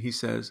 13, he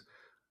says,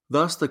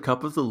 "Thus the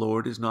cup of the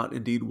Lord is not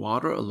indeed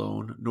water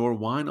alone, nor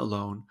wine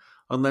alone,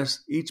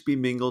 unless each be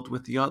mingled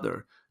with the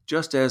other,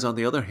 just as, on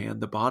the other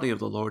hand, the body of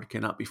the Lord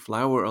cannot be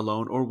flour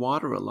alone or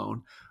water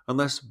alone,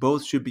 unless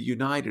both should be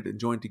united and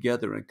joined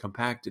together and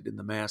compacted in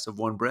the mass of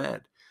one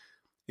bread,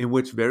 in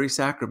which very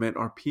sacrament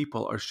our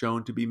people are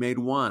shown to be made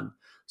one,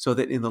 so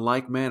that in the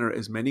like manner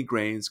as many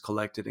grains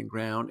collected and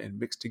ground and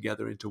mixed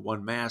together into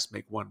one mass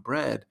make one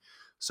bread,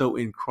 so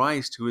in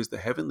Christ, who is the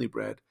heavenly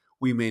bread,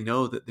 we may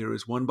know that there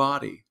is one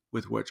body,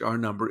 with which our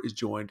number is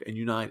joined and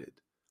united."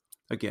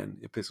 Again,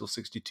 Epistle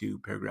 62,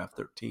 paragraph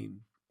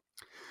 13.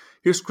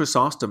 Here's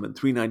Chrysostom in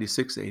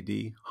 396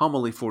 AD,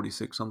 Homily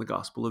 46 on the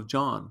Gospel of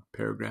John,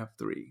 paragraph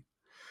 3.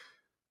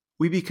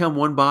 "We become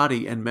one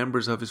body and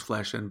members of his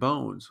flesh and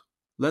bones.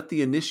 Let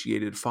the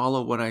initiated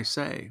follow what I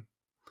say.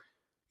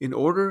 In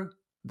order,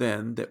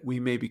 then, that we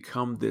may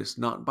become this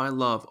not by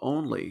love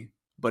only,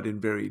 but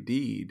in very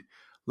deed,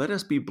 let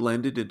us be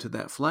blended into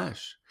that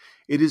flesh.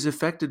 It is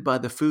effected by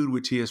the food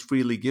which he has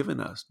freely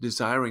given us,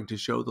 desiring to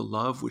show the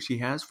love which he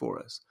has for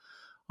us.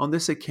 On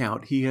this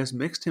account he has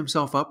mixed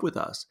himself up with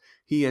us.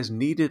 He has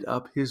kneaded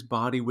up his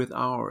body with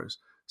ours,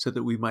 so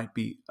that we might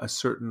be a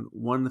certain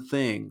one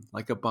thing,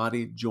 like a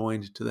body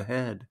joined to the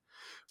head."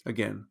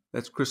 Again,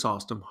 that's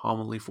Chrysostom,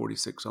 Homily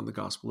 46 on the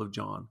Gospel of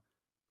John,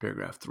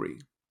 paragraph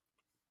 3.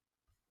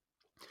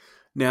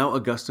 Now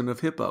Augustine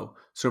of Hippo,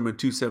 Sermon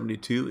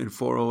 272 in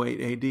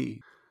 408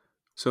 AD.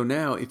 So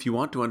now, if you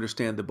want to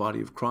understand the body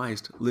of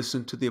Christ,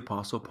 listen to the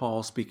Apostle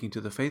Paul speaking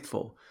to the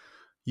faithful.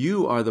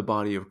 You are the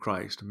body of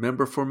Christ,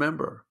 member for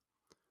member.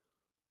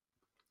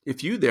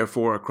 If you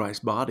therefore are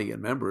Christ's body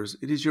and members,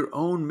 it is your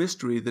own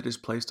mystery that is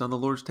placed on the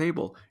Lord's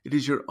table. It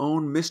is your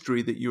own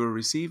mystery that you are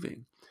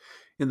receiving.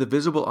 In the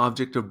visible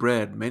object of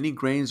bread, many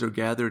grains are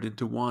gathered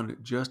into one,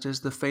 just as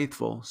the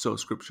faithful, so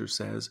Scripture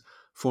says,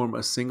 form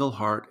a single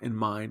heart and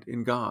mind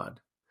in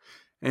God.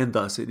 And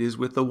thus it is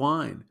with the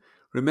wine.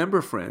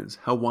 Remember, friends,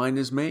 how wine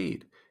is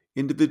made.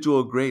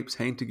 Individual grapes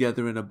hang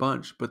together in a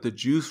bunch, but the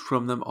juice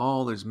from them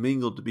all is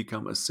mingled to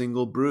become a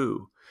single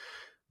brew.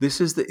 This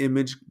is the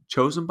image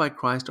chosen by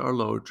Christ our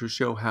Lord to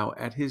show how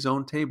at his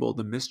own table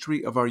the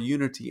mystery of our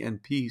unity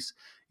and peace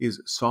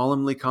is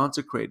solemnly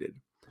consecrated.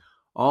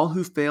 All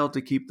who fail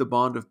to keep the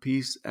bond of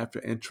peace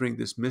after entering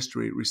this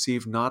mystery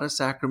receive not a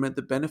sacrament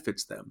that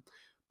benefits them,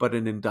 but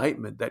an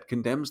indictment that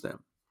condemns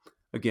them.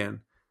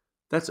 Again,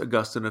 That's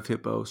Augustine of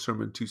Hippo,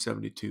 Sermon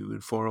 272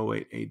 in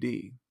 408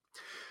 AD.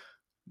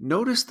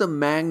 Notice the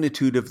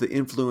magnitude of the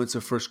influence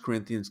of 1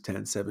 Corinthians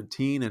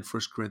 10:17 and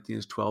 1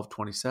 Corinthians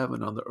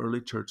 12:27 on the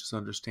early church's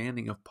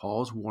understanding of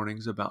Paul's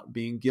warnings about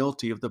being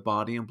guilty of the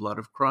body and blood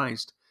of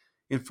Christ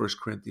in 1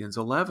 Corinthians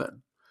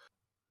 11.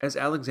 As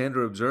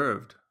Alexander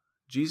observed,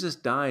 Jesus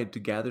died to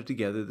gather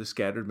together the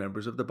scattered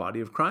members of the body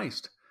of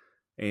Christ.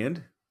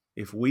 And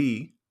if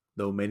we,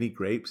 though many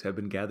grapes have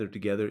been gathered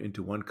together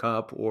into one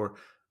cup, or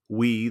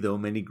we, though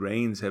many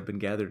grains have been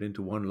gathered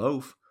into one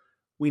loaf,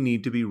 we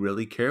need to be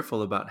really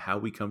careful about how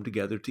we come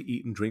together to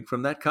eat and drink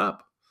from that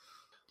cup.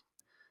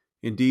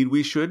 Indeed,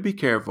 we should be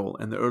careful,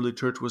 and the early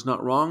church was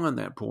not wrong on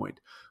that point.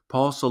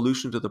 Paul's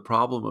solution to the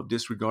problem of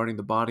disregarding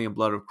the body and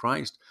blood of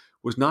Christ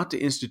was not to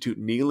institute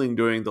kneeling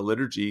during the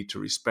liturgy to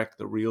respect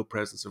the real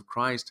presence of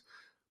Christ,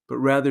 but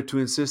rather to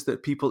insist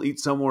that people eat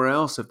somewhere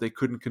else if they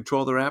couldn't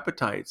control their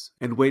appetites,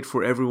 and wait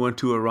for everyone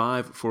to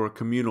arrive for a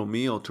communal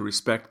meal to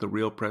respect the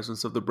real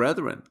presence of the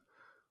brethren.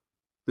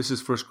 This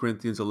is 1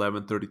 Corinthians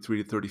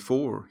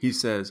 11:33-34. He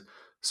says,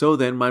 "So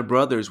then, my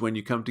brothers, when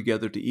you come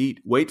together to eat,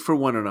 wait for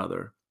one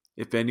another.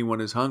 If anyone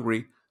is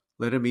hungry,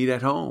 let him eat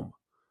at home,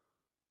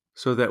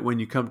 so that when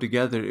you come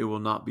together, it will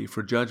not be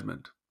for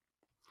judgment."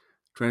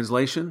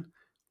 Translation: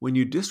 when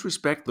you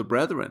disrespect the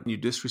brethren, you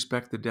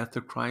disrespect the death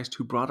of Christ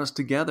who brought us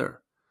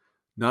together.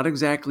 Not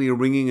exactly a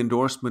ringing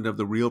endorsement of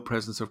the real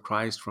presence of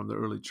Christ from the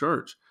early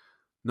church.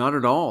 Not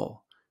at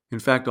all. In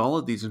fact, all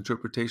of these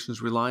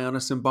interpretations rely on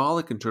a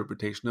symbolic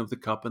interpretation of the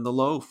cup and the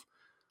loaf.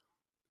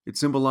 It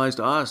symbolized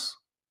us,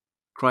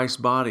 Christ's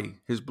body,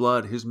 his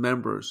blood, his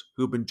members,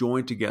 who have been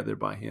joined together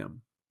by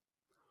him.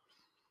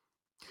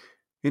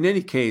 In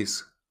any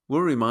case,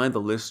 we'll remind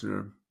the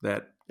listener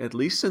that, at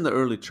least in the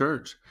early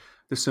church,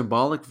 the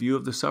symbolic view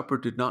of the supper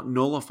did not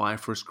nullify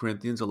 1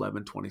 Corinthians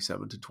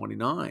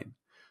 11:27-29.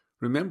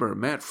 Remember,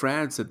 Matt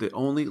Fradd said the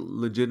only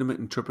legitimate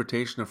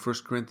interpretation of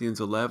 1 Corinthians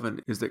 11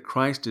 is that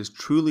Christ is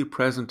truly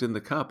present in the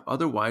cup.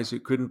 Otherwise,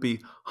 it couldn't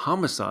be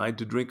homicide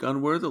to drink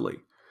unworthily.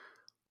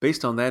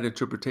 Based on that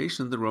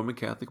interpretation, the Roman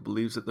Catholic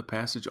believes that the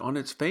passage on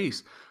its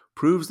face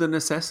proves the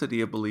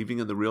necessity of believing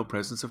in the real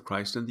presence of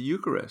Christ in the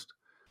Eucharist.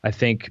 I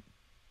think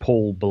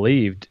Paul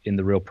believed in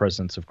the real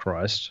presence of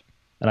Christ,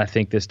 and I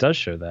think this does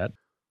show that.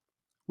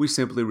 We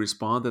simply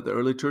respond that the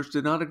early church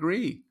did not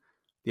agree.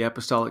 The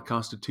Apostolic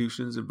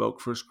Constitutions invoke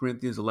 1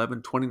 Corinthians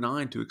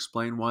 11:29 to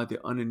explain why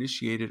the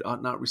uninitiated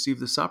ought not receive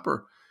the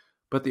supper,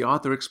 but the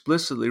author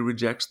explicitly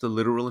rejects the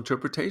literal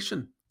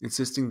interpretation,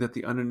 insisting that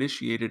the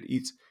uninitiated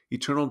eats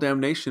eternal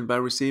damnation by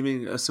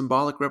receiving a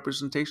symbolic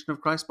representation of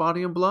Christ's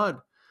body and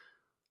blood.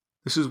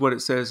 This is what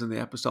it says in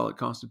the Apostolic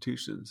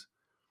Constitutions.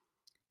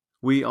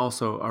 "We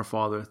also, our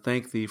Father,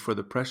 thank thee for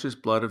the precious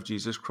blood of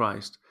Jesus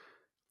Christ,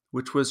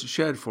 which was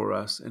shed for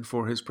us, and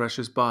for his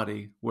precious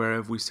body,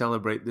 whereof we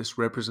celebrate this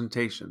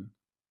representation,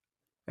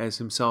 as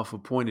himself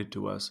appointed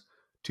to us,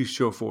 to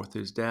show forth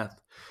his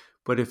death.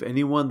 But if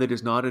any one that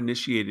is not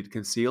initiated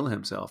conceal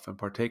himself and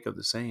partake of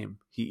the same,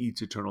 he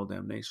eats eternal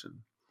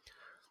damnation."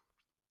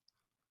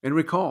 And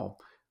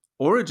recall,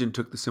 Origen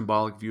took the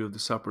symbolic view of the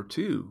supper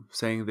too,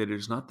 saying that it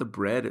is not the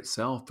bread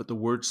itself, but the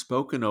word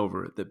spoken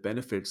over it that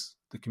benefits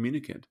the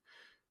communicant.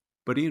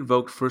 But he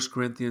invoked 1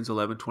 Corinthians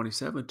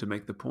 11:27 to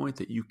make the point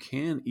that you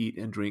can eat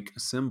and drink a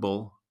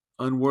symbol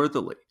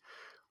unworthily.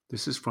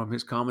 This is from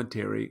his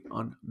commentary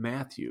on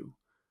Matthew.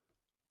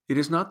 "It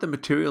is not the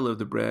material of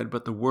the bread,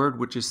 but the word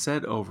which is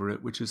said over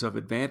it, which is of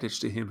advantage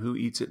to him who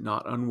eats it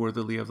not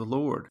unworthily of the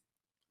Lord.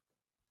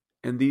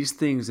 And these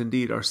things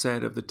indeed are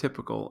said of the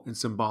typical and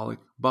symbolic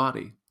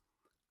body."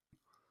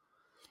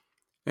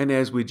 And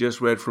as we just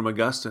read from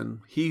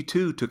Augustine, he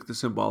too took the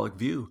symbolic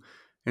view,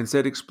 and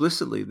said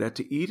explicitly that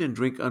to eat and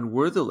drink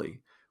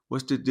unworthily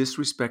was to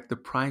disrespect the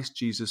price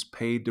Jesus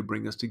paid to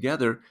bring us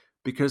together,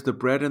 because the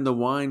bread and the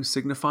wine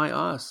signify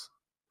us.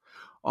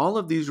 All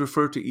of these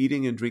refer to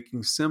eating and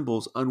drinking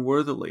symbols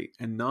unworthily,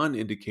 and none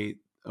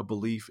indicate a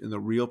belief in the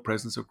real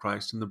presence of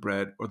Christ in the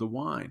bread or the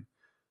wine,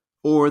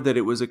 or that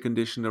it was a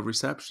condition of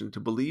reception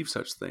to believe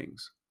such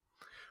things.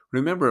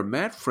 Remember,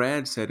 Matt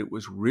Fradd said it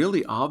was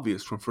really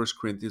obvious from 1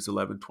 Corinthians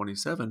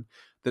 11:27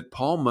 that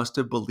Paul must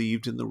have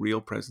believed in the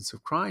real presence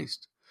of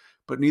Christ.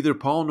 But neither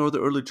Paul nor the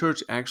early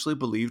church actually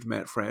believed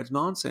Matt Fradd's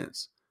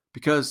nonsense,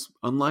 because,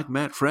 unlike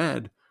Matt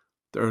Fradd,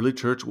 the early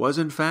church was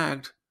in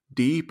fact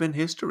deep in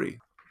history.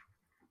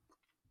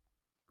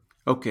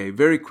 Okay,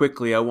 very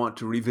quickly I want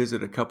to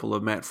revisit a couple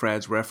of Matt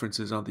Fradd's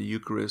references on the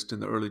Eucharist in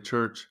the early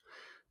church,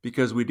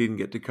 because we didn't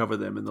get to cover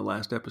them in the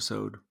last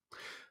episode.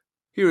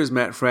 Here is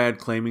Matt Fradd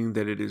claiming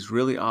that it is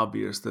really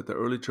obvious that the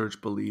early church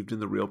believed in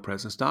the real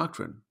presence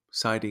doctrine,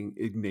 citing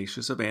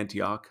Ignatius of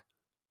Antioch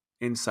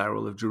and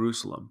Cyril of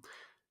Jerusalem,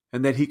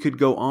 and that he could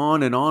go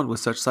on and on with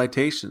such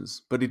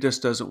citations, but he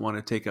just doesn't want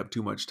to take up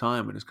too much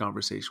time in his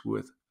conversation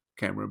with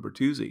Cameron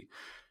Bertuzzi.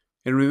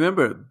 And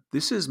remember,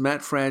 this is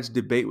Matt Fradd's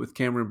debate with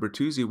Cameron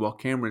Bertuzzi while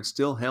Cameron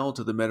still held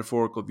to the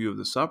metaphorical view of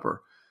the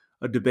supper,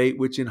 a debate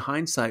which in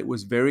hindsight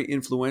was very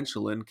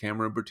influential in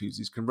Cameron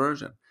Bertuzzi's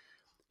conversion.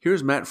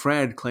 Here's Matt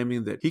Fradd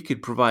claiming that he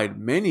could provide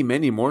many,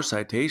 many more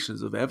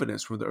citations of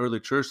evidence from the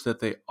early church that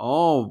they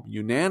all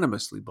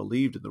unanimously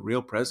believed in the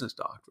real presence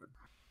doctrine.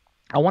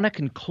 I want to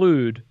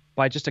conclude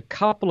by just a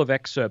couple of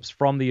excerpts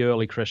from the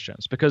early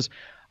Christians, because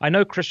I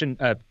know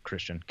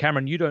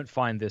Cameron, you don't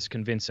find this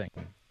convincing,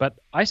 but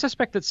I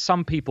suspect that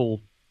some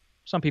people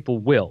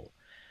will.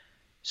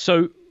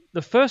 So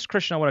the first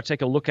Christian I want to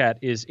take a look at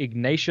is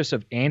Ignatius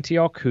of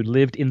Antioch, who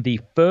lived in the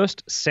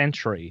 1st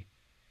century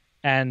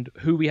and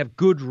who we have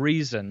good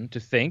reason to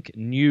think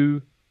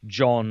knew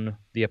John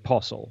the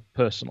Apostle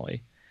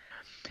personally.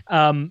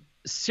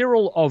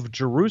 Cyril of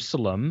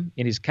Jerusalem,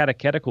 in his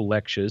catechetical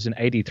lectures in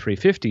AD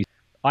 350,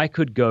 I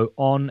could go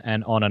on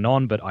and on and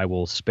on, but I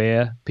will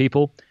spare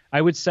people.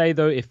 I would say,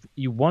 though, if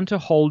you want to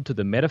hold to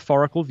the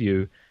metaphorical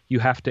view, you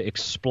have to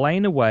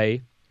explain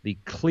away the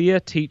clear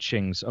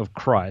teachings of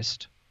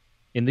Christ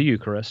in the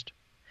Eucharist.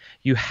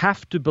 You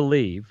have to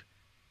believe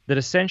that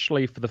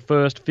essentially for the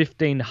first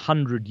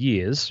 1,500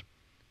 years,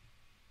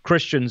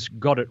 Christians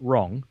got it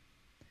wrong.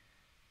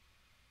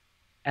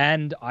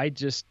 And I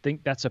just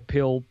think that's a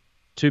pill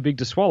too big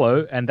to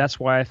swallow, and that's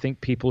why I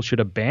think people should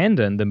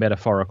abandon the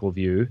metaphorical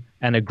view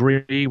and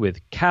agree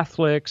with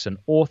Catholics and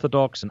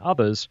Orthodox and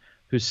others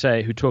who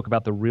talk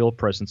about the real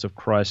presence of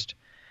Christ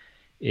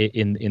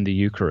in the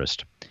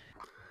Eucharist.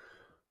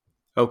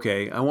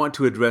 Okay, I want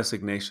to address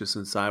Ignatius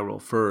and Cyril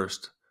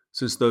first,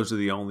 since those are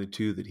the only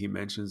two that he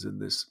mentions in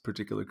this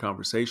particular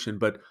conversation,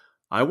 but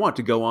I want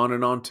to go on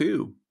and on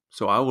too.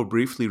 So I will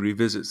briefly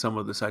revisit some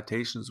of the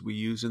citations we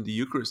use in the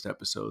Eucharist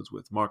episodes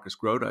with Marcus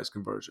Grodi's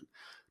conversion,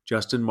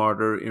 Justin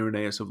Martyr,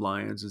 Irenaeus of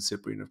Lyons, and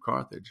Cyprian of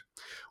Carthage.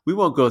 We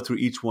won't go through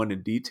each one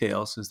in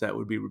detail since that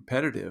would be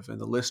repetitive, and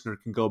the listener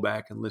can go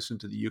back and listen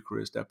to the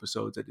Eucharist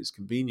episodes at his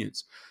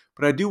convenience.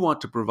 But I do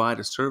want to provide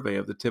a survey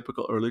of the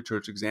typical early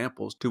church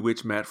examples to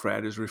which Matt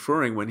Fradd is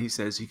referring when he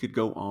says he could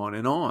go on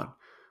and on.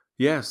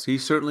 Yes, he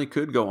certainly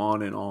could go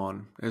on and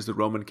on, as the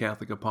Roman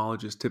Catholic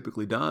apologist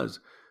typically does.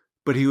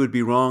 But he would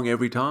be wrong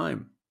every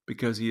time,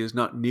 because he is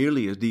not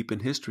nearly as deep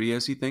in history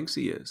as he thinks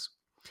he is.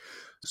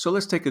 So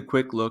let's take a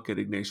quick look at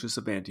Ignatius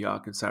of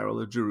Antioch and Cyril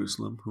of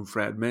Jerusalem, whom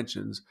Fradd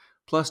mentions,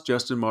 plus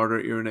Justin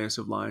Martyr, Irenaeus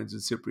of Lyons,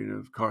 and Cyprian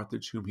of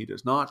Carthage, whom he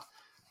does not,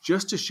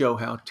 just to show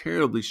how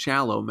terribly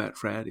shallow Matt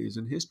Fradd is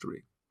in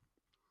history.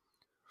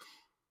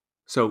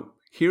 So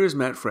here is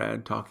Matt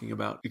Fradd talking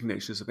about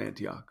Ignatius of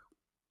Antioch.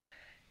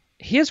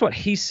 Here's what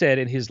he said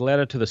in his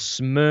letter to the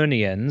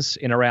Smyrnians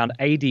in around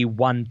AD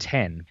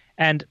 110.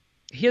 And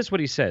here's what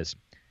he says: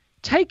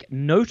 "Take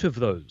note of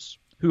those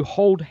who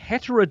hold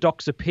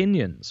heterodox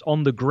opinions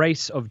on the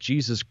grace of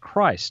Jesus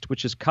Christ,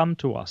 which has come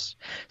to us.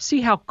 See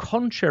how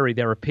contrary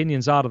their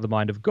opinions are to the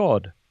mind of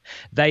God.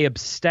 They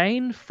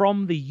abstain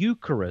from the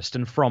Eucharist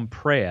and from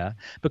prayer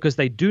because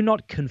they do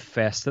not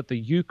confess that the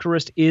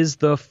Eucharist is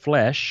the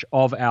flesh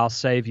of our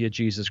Savior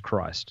Jesus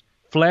Christ,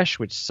 flesh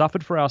which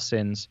suffered for our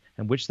sins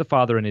and which the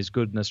Father in his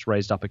goodness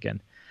raised up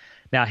again."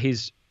 Now,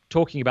 he's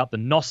talking about the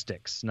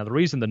Gnostics. Now, the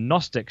reason the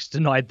Gnostics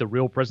denied the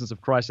real presence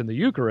of Christ in the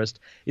Eucharist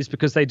is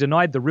because they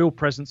denied the real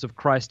presence of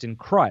Christ in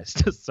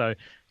Christ. So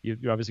you're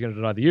obviously going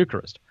to deny the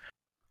Eucharist.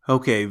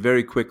 Okay,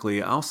 very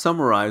quickly, I'll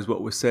summarize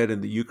what was said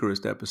in the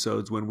Eucharist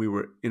episodes when we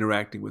were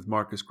interacting with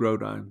Marcus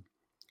Grodi.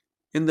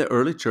 In the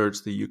early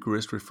church, the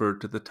Eucharist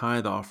referred to the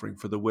tithe offering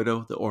for the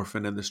widow, the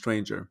orphan, and the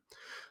stranger.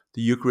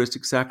 The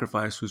Eucharistic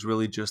sacrifice was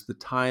really just the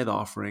tithe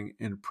offering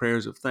and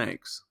prayers of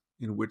thanks,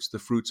 in which the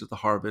fruits of the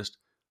harvest,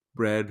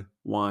 bread,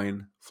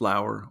 wine,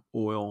 flour,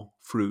 oil,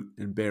 fruit,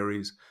 and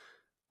berries,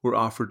 were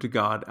offered to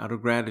God out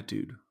of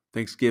gratitude,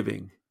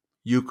 thanksgiving,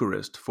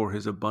 Eucharist for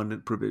his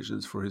abundant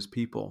provisions for his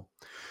people.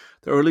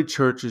 The early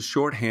church's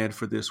shorthand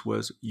for this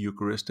was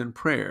Eucharist and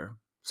prayer,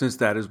 since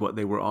that is what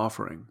they were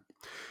offering.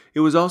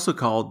 It was also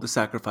called the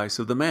sacrifice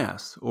of the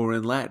Mass, or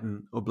in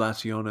Latin,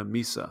 oblationa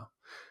missa,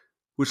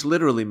 which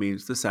literally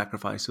means the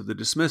sacrifice of the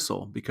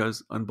dismissal,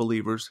 because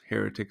unbelievers,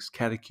 heretics,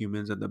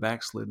 catechumens, and the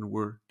backslidden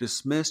were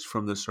dismissed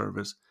from the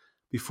service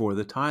before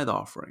the tithe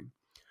offering.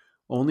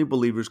 Only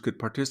believers could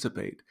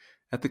participate.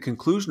 At the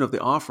conclusion of the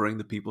offering,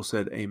 the people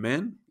said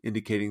Amen,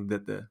 indicating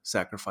that the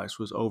sacrifice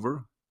was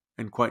over,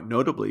 and quite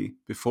notably,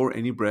 before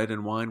any bread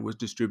and wine was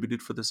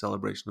distributed for the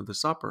celebration of the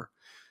supper,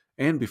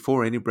 and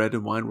before any bread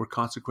and wine were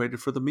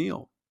consecrated for the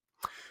meal.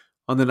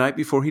 On the night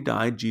before he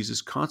died,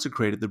 Jesus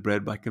consecrated the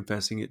bread by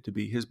confessing it to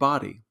be his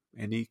body,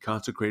 and he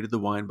consecrated the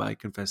wine by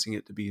confessing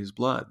it to be his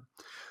blood.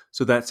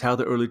 So that's how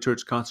the early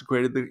church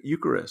consecrated the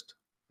Eucharist,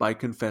 by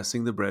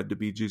confessing the bread to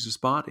be Jesus'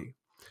 body.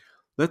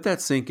 Let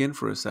that sink in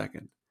for a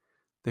second.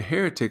 The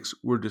heretics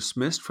were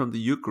dismissed from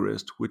the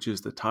Eucharist, which is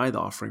the tithe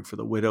offering for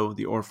the widow,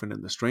 the orphan,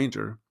 and the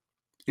stranger,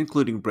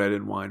 including bread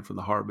and wine from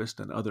the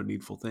harvest and other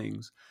needful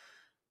things.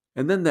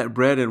 And then that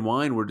bread and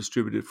wine were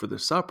distributed for the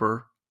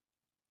supper,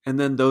 and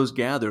then those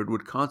gathered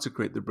would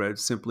consecrate the bread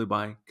simply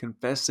by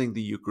confessing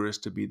the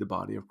Eucharist to be the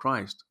body of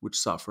Christ, which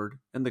suffered,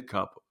 and the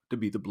cup to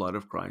be the blood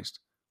of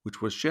Christ,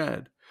 which was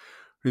shed.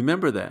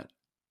 Remember that.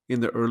 In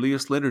the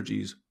earliest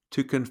liturgies,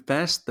 to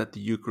confess that the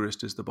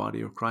Eucharist is the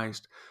body of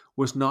Christ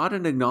was not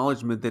an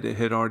acknowledgement that it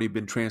had already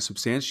been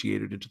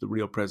transubstantiated into the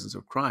real presence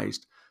of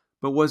Christ,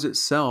 but was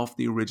itself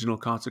the original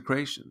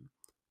consecration.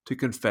 To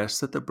confess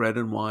that the bread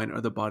and wine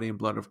are the body and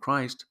blood of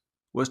Christ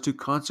was to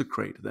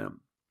consecrate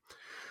them.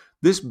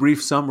 This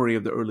brief summary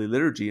of the early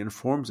liturgy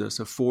informs us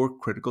of 4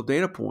 critical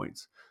data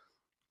points.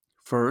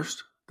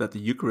 First, that the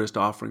Eucharist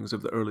offerings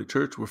of the early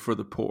church were for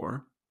the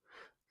poor.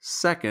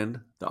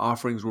 Second, the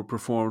offerings were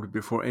performed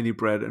before any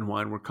bread and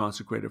wine were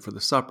consecrated for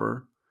the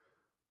supper.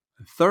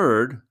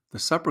 Third, the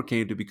supper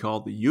came to be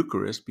called the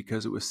Eucharist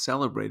because it was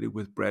celebrated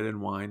with bread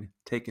and wine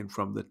taken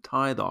from the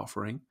tithe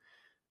offering.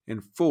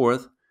 And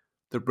fourth,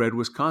 the bread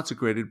was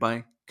consecrated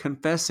by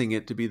confessing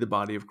it to be the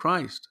body of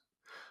Christ.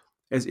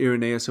 As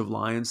Irenaeus of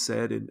Lyons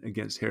said in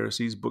Against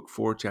Heresies, Book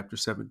 4, Chapter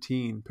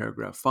 17,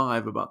 Paragraph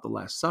 5, about the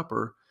Last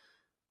Supper,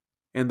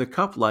 and the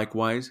cup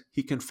likewise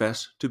he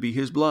confessed to be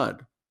his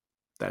blood.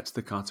 That's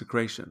the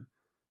consecration,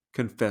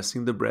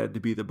 confessing the bread to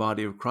be the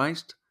body of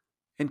Christ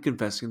and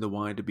confessing the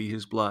wine to be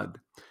his blood.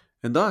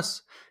 And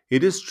thus,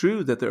 it is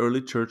true that the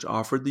early church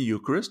offered the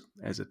Eucharist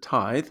as a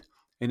tithe,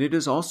 and it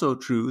is also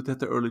true that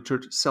the early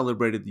church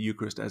celebrated the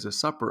Eucharist as a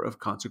supper of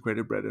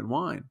consecrated bread and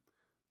wine,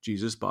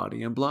 Jesus'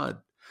 body and blood.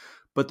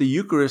 But the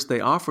Eucharist they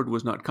offered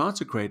was not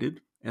consecrated,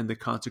 and the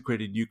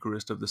consecrated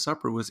Eucharist of the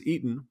supper was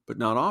eaten but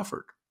not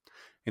offered.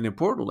 And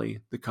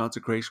importantly, the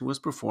consecration was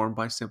performed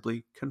by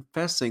simply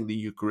confessing the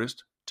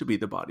Eucharist to be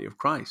the body of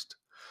Christ.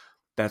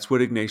 That's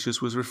what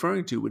Ignatius was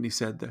referring to when he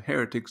said the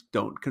heretics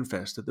don't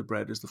confess that the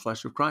bread is the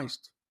flesh of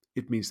Christ.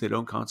 It means they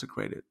don't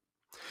consecrate it.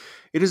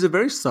 It is a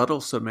very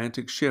subtle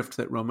semantic shift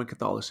that Roman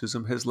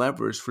Catholicism has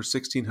leveraged for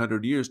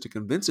 1600 years to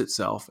convince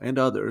itself and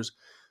others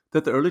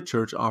that the early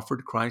church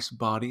offered Christ's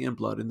body and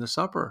blood in the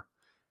supper.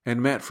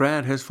 And Matt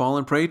Fradd has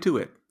fallen prey to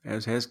it,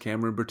 as has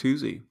Cameron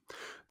Bertuzzi.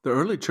 The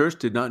early church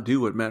did not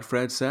do what Matt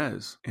Fradd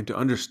says, and to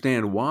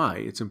understand why,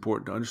 it's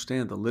important to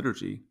understand the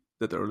liturgy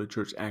that the early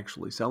church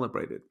actually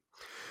celebrated.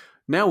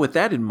 Now, with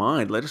that in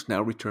mind, let us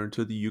now return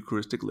to the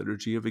Eucharistic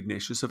liturgy of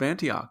Ignatius of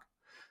Antioch.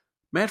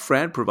 Matt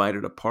Fradd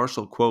provided a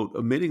partial quote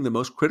omitting the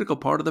most critical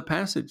part of the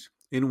passage,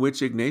 in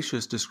which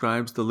Ignatius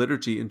describes the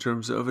liturgy in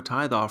terms of a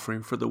tithe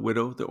offering for the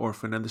widow, the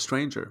orphan, and the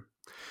stranger.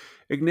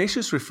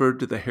 Ignatius referred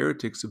to the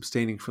heretics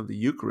abstaining from the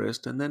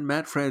Eucharist, and then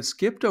Matt Fradd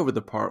skipped over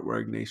the part where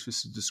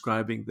Ignatius is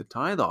describing the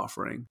tithe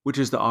offering, which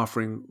is the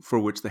offering for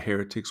which the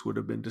heretics would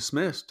have been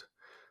dismissed.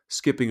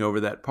 Skipping over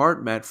that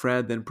part, Matt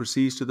Fradd then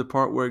proceeds to the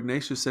part where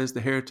Ignatius says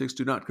the heretics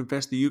do not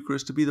confess the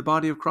Eucharist to be the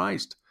body of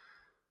Christ.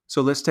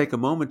 So let's take a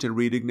moment and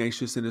read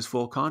Ignatius in his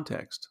full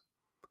context.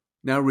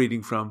 Now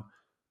reading from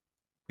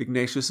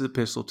Ignatius'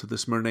 epistle to the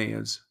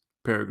Smyrnaeans,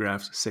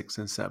 paragraphs 6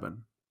 and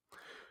 7.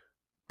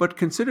 But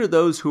consider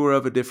those who are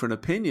of a different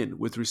opinion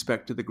with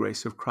respect to the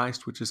grace of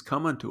Christ which is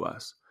come unto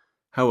us,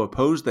 how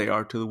opposed they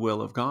are to the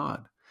will of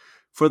God.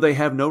 For they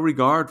have no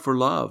regard for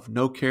love,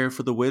 no care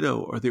for the widow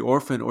or the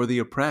orphan or the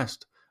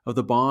oppressed, of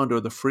the bond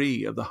or the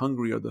free, of the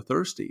hungry or the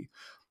thirsty.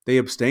 They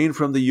abstain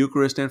from the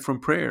Eucharist and from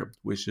prayer,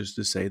 which is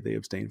to say they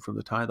abstain from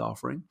the tithe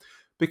offering,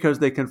 because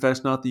they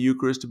confess not the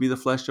Eucharist to be the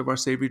flesh of our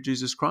Savior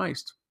Jesus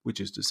Christ, which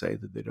is to say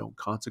that they don't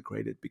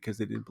consecrate it because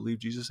they didn't believe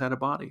Jesus had a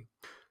body.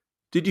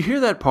 Did you hear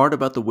that part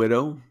about the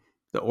widow,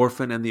 the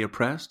orphan, and the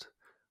oppressed?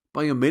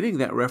 By omitting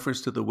that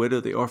reference to the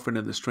widow, the orphan,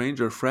 and the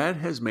stranger, Fradd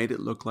has made it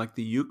look like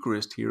the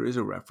Eucharist here is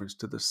a reference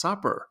to the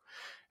supper,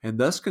 and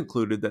thus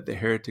concluded that the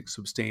heretics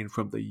abstain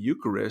from the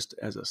Eucharist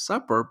as a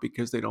supper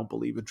because they don't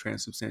believe in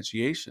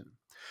transubstantiation.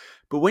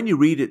 But when you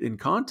read it in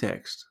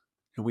context,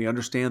 and we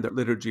understand the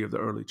liturgy of the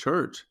early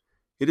church,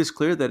 it is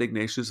clear that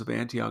Ignatius of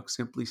Antioch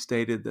simply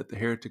stated that the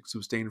heretics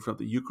abstain from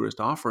the Eucharist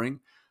offering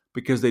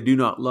because they do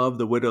not love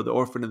the widow, the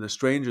orphan, and the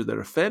stranger that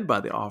are fed by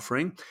the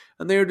offering,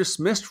 and they are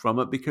dismissed from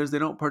it because they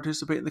don't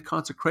participate in the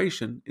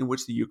consecration in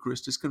which the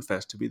Eucharist is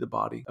confessed to be the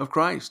body of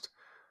Christ.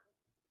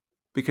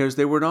 Because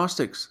they were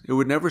Gnostics, it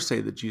would never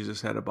say that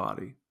Jesus had a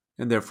body,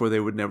 and therefore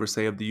they would never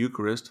say of the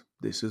Eucharist,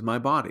 "This is my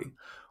body,"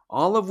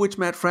 all of which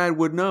Matt Fradd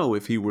would know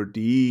if he were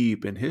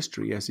deep in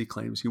history, as he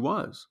claims he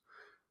was.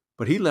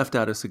 But he left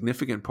out a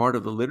significant part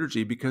of the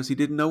liturgy because he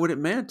didn't know what it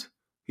meant.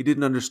 He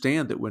didn't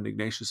understand that when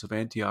Ignatius of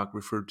Antioch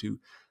referred to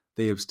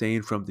they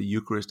abstain from the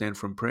Eucharist and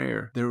from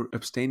prayer, they're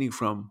abstaining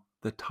from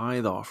the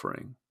tithe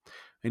offering.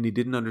 And he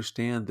didn't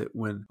understand that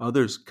when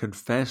others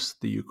confess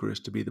the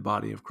Eucharist to be the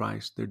body of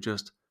Christ, they're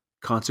just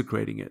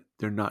consecrating it.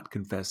 They're not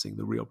confessing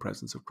the real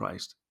presence of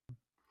Christ.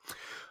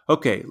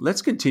 Okay,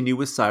 let's continue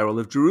with Cyril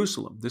of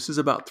Jerusalem. This is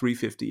about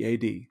 350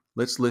 AD.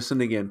 Let's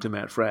listen again to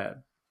Matt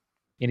Fradd.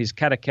 In his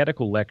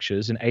catechetical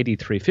lectures in AD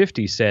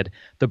 350 said,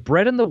 "The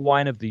bread and the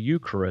wine of the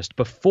Eucharist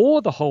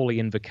before the holy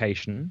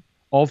invocation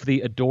of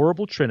the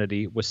adorable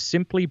Trinity was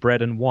simply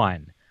bread and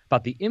wine,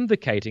 but the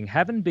invocating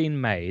having been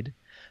made,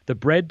 the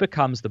bread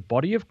becomes the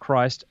body of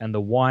Christ and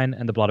the wine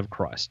and the blood of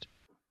Christ."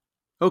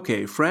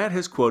 Okay, Fradd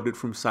has quoted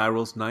from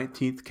Cyril's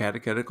 19th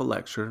catechetical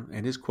lecture,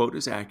 and his quote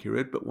is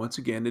accurate, but once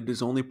again it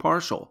is only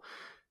partial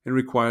and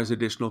requires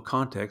additional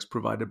context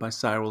provided by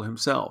Cyril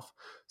himself,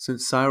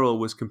 since Cyril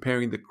was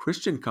comparing the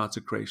Christian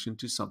consecration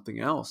to something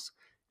else,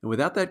 and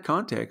without that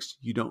context,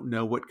 you don't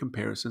know what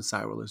comparison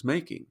Cyril is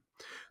making.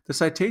 The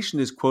citation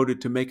is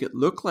quoted to make it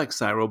look like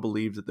Cyril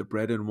believed that the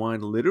bread and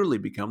wine literally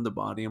become the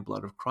body and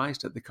blood of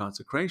Christ at the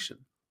consecration,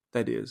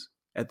 that is,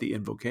 at the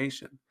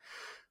invocation.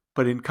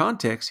 But in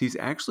context, he's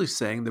actually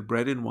saying the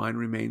bread and wine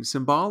remain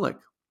symbolic,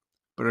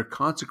 but are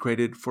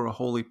consecrated for a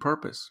holy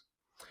purpose.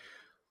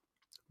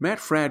 Matt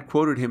Fradd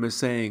quoted him as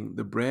saying,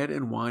 the bread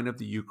and wine of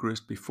the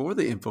Eucharist before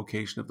the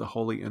invocation of the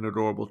Holy and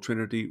Adorable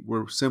Trinity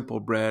were simple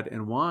bread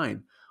and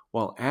wine,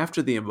 while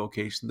after the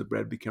invocation the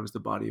bread becomes the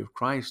body of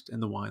Christ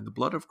and the wine the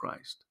blood of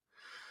Christ.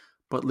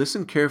 But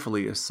listen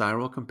carefully as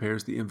Cyril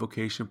compares the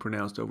invocation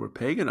pronounced over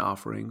pagan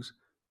offerings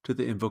to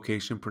the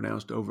invocation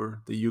pronounced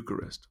over the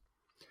Eucharist.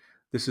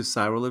 This is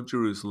Cyril of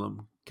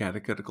Jerusalem,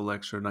 Catechetical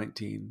Lecture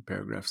 19,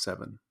 paragraph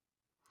 7.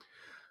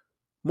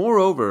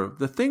 Moreover,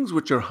 the things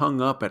which are hung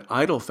up at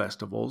idol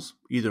festivals,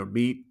 either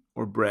meat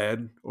or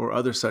bread or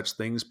other such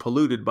things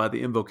polluted by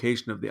the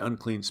invocation of the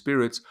unclean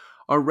spirits,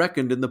 are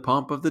reckoned in the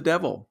pomp of the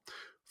devil.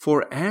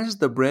 For as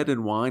the bread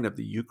and wine of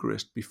the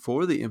Eucharist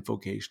before the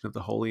invocation of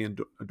the Holy and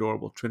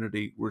Adorable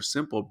Trinity were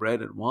simple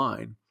bread and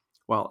wine,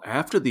 while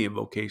after the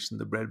invocation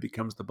the bread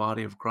becomes the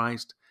body of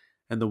Christ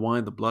and the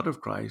wine the blood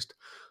of Christ,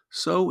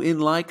 so in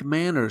like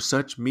manner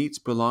such meats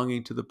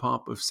belonging to the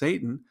pomp of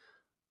Satan,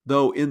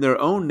 though in their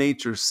own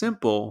nature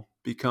simple,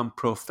 become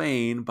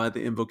profane by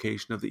the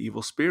invocation of the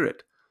evil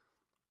spirit.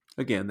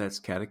 Again, that's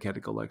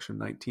Catechetical Lecture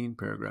 19,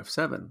 paragraph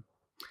 7.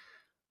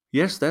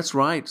 Yes, that's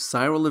right.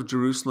 Cyril of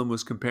Jerusalem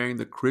was comparing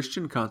the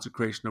Christian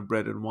consecration of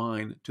bread and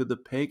wine to the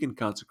pagan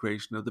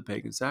consecration of the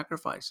pagan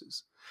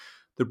sacrifices.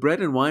 The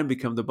bread and wine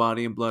become the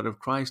body and blood of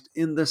Christ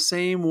in the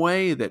same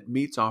way that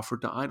meats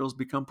offered to idols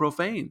become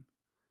profane.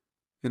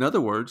 In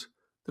other words,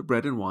 the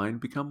bread and wine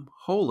become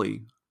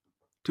holy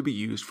to be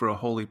used for a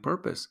holy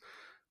purpose,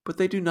 but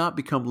they do not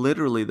become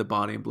literally the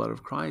body and blood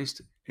of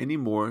Christ any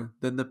more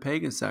than the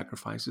pagan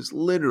sacrifices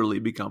literally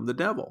become the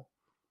devil.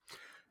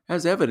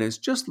 As evidence,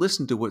 just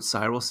listen to what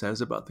Cyril says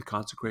about the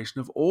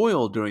consecration of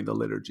oil during the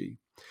liturgy.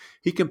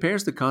 He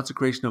compares the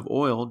consecration of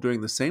oil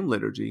during the same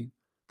liturgy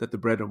that the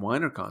bread and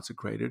wine are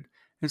consecrated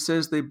and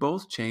says they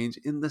both change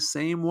in the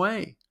same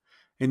way.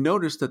 And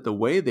notice that the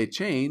way they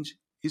change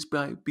is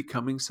by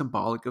becoming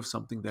symbolic of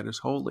something that is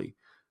holy,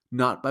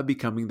 not by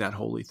becoming that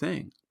holy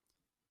thing.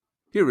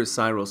 Here is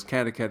Cyril's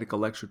Catechetical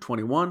Lecture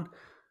 21,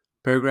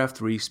 paragraph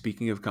 3,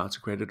 speaking of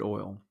consecrated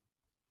oil.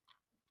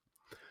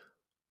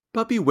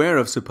 But beware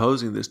of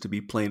supposing this to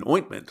be plain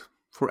ointment,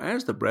 for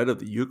as the bread of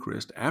the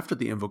Eucharist after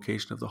the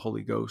invocation of the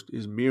Holy Ghost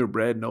is mere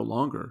bread no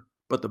longer,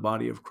 but the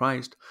body of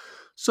Christ,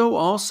 so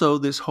also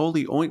this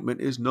holy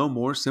ointment is no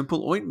more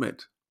simple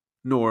ointment,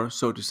 nor,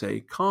 so to say,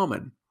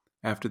 common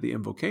after the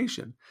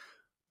invocation,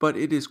 but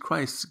it is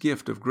Christ's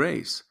gift of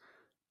grace,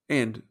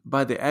 and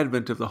by the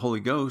advent of the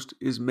Holy Ghost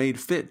is made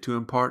fit to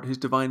impart his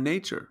divine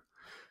nature,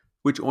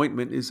 which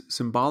ointment is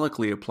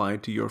symbolically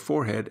applied to your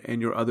forehead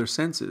and your other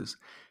senses.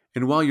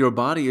 And while your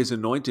body is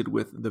anointed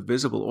with the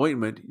visible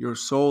ointment, your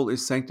soul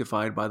is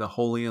sanctified by the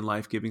Holy and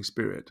life-giving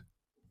Spirit.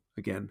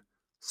 Again,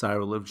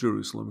 Cyril of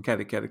Jerusalem,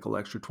 Catechetical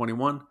Lecture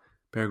 21,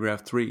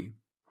 paragraph 3.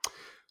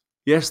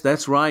 Yes,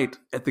 that's right.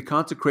 At the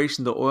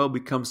consecration, the oil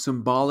becomes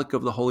symbolic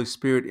of the Holy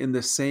Spirit in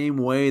the same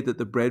way that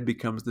the bread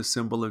becomes the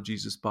symbol of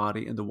Jesus'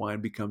 body and the wine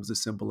becomes the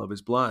symbol of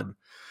his blood.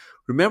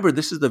 Remember,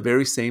 this is the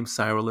very same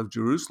Cyril of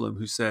Jerusalem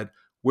who said,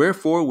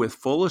 "Wherefore, with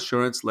full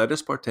assurance, let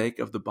us partake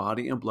of the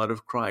body and blood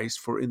of Christ,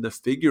 for in the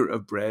figure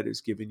of bread is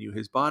given you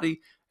his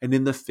body, and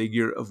in the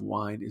figure of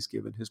wine is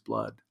given his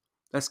blood."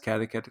 That's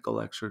Catechetical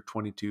Lecture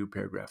 22,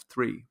 paragraph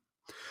 3.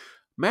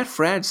 Matt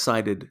Fradd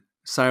cited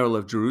Cyril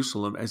of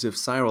Jerusalem as if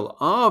Cyril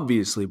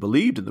obviously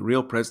believed in the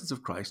real presence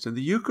of Christ in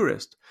the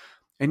Eucharist.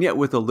 And yet,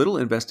 with a little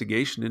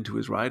investigation into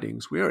his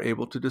writings, we are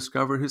able to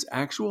discover his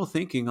actual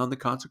thinking on the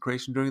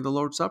consecration during the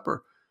Lord's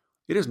Supper.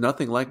 It is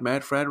nothing like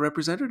Matt Fradd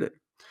represented it.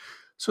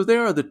 So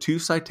there are the two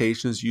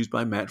citations used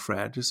by Matt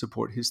Fradd to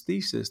support his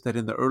thesis that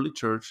in the early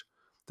church,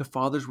 the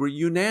fathers were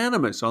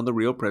unanimous on the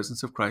real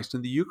presence of Christ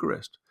in the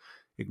Eucharist.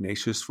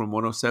 Ignatius from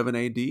 107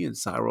 AD and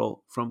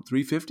Cyril from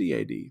 350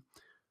 AD.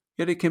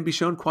 Yet it can be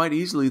shown quite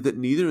easily that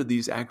neither of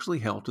these actually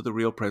held to the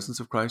real presence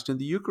of Christ in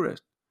the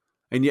Eucharist.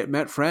 And yet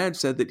Matt Fradd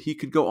said that he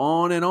could go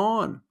on and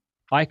on.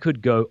 I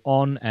could go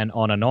on and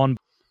on and on.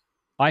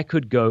 I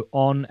could go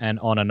on and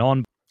on and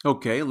on.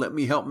 Okay, let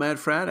me help Matt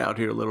Fradd out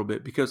here a little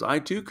bit, because I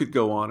too could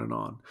go on and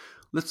on.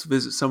 Let's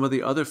visit some of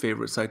the other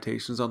favorite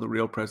citations on the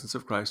real presence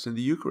of Christ in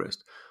the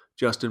Eucharist.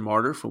 Justin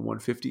Martyr from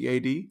 150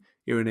 AD,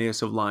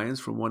 Irenaeus of Lyons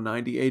from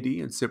 190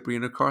 AD, and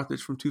Cyprian of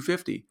Carthage from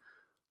 250.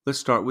 Let's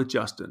start with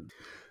Justin.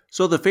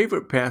 So the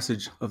favorite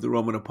passage of the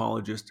Roman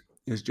apologist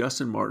is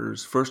Justin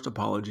Martyr's first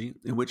apology,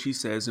 in which he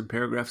says in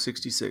paragraph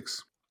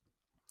 66,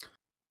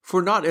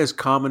 "For not as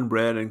common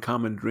bread and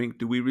common drink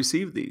do we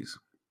receive these,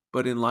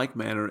 but in like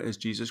manner as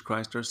Jesus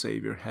Christ our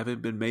Savior, having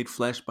been made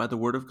flesh by the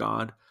word of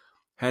God,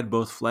 had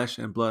both flesh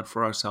and blood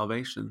for our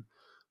salvation,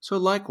 so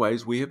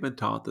likewise we have been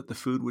taught that the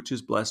food which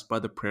is blessed by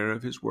the prayer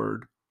of his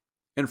word,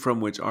 and from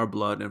which our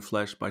blood and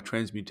flesh by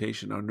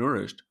transmutation are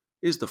nourished,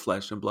 is the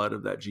flesh and blood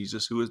of that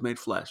Jesus who is made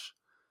flesh."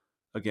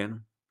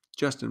 Again,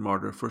 Justin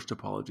Martyr, First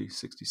Apology,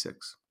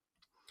 66.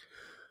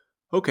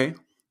 Okay,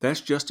 that's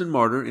Justin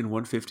Martyr in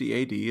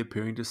 150 AD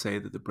appearing to say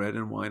that the bread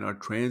and wine are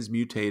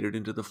transmutated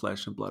into the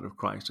flesh and blood of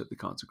Christ at the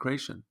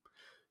consecration.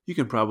 You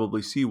can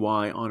probably see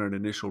why, on an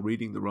initial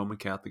reading, the Roman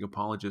Catholic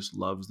apologist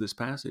loves this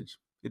passage.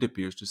 It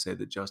appears to say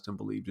that Justin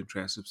believed in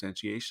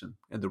transubstantiation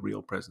and the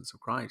real presence of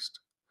Christ.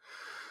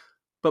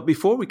 But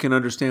before we can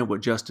understand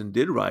what Justin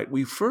did write,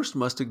 we first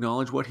must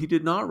acknowledge what he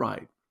did not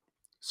write.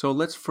 So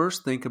let's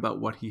first think about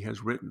what he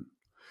has written.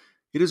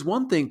 It is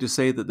one thing to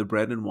say that the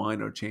bread and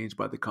wine are changed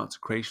by the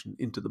consecration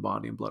into the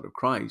body and blood of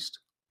Christ,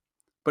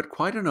 but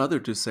quite another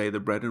to say the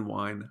bread and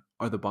wine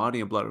are the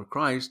body and blood of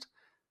Christ,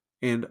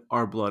 and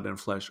our blood and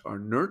flesh are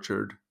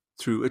nurtured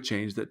through a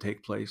change that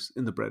takes place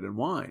in the bread and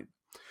wine.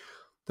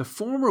 The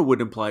former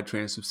would imply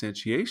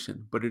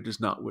transubstantiation, but it is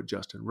not what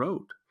Justin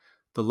wrote.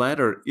 The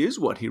latter is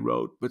what he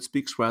wrote, but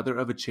speaks rather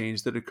of a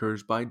change that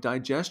occurs by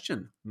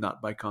digestion,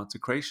 not by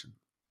consecration.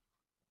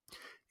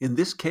 In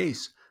this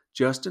case,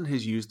 Justin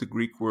has used the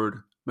Greek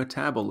word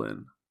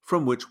metabolin,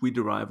 from which we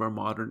derive our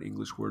modern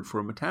English word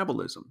for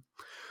metabolism.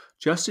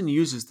 Justin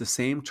uses the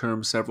same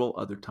term several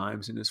other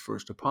times in his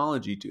first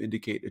apology to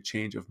indicate a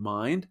change of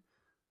mind,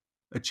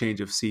 a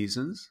change of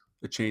seasons,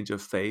 a change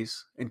of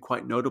face, and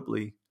quite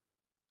notably,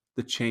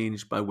 the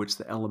change by which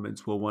the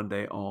elements will one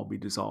day all be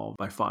dissolved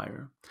by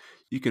fire.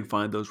 You can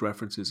find those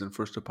references in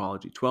First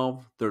Apology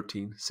 12,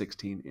 13,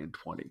 16, and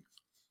 20.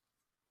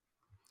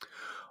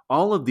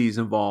 All of these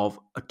involve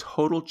a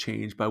total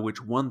change by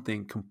which one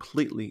thing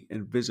completely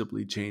and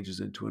visibly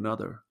changes into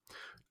another.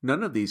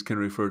 None of these can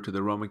refer to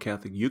the Roman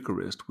Catholic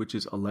Eucharist, which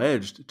is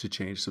alleged to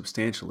change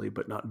substantially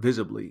but not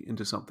visibly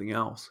into something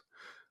else.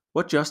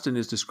 What Justin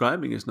is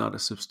describing is not a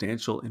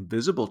substantial and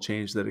visible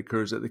change that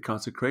occurs at the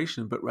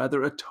consecration, but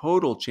rather a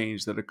total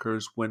change that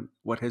occurs when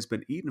what has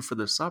been eaten for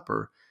the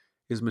supper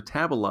is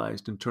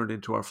metabolized and turned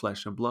into our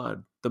flesh and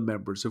blood, the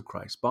members of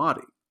Christ's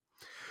body.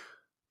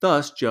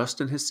 Thus,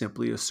 Justin has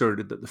simply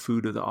asserted that the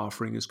food of the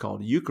offering is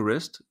called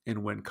Eucharist,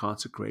 and when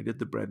consecrated,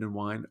 the bread and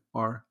wine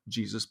are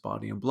Jesus'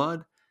 body and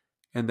blood,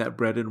 and that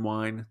bread and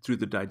wine, through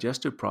the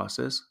digestive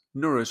process,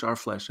 nourish our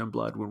flesh and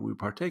blood when we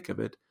partake of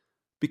it,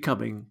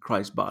 becoming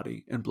Christ's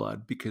body and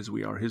blood because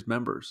we are his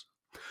members.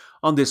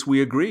 On this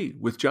we agree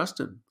with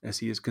Justin, as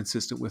he is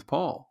consistent with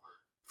Paul.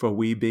 For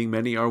we, being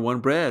many, are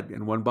one bread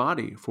and one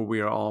body, for we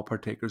are all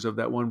partakers of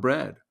that one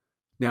bread.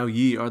 Now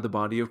ye are the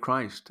body of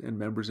Christ, and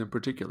members in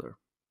particular.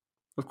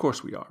 Of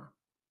course we are.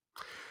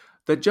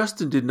 That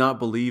Justin did not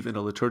believe in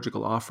a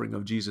liturgical offering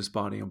of Jesus'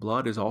 body and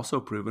blood is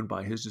also proven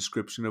by his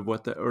description of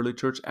what the early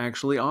church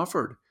actually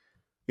offered.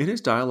 In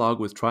his dialogue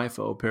with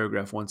Trypho,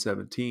 paragraph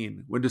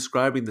 117, when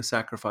describing the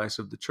sacrifice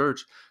of the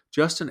church,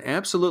 Justin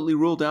absolutely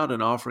ruled out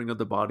an offering of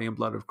the body and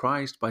blood of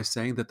Christ by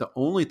saying that the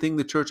only thing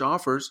the church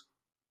offers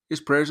is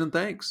prayers and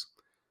thanks.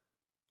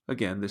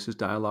 Again, this is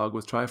dialogue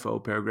with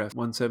Trypho, paragraph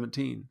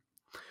 117.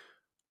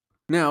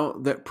 Now,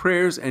 that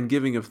prayers and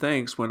giving of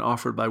thanks when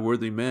offered by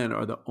worthy men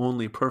are the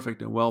only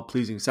perfect and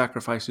well-pleasing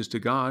sacrifices to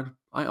God,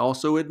 I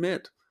also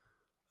admit.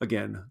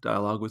 Again,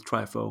 dialogue with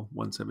Trypho,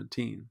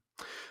 117.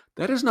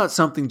 That is not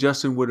something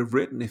Justin would have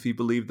written if he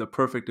believed the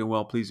perfect and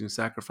well-pleasing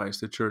sacrifice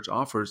the church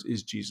offers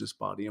is Jesus'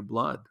 body and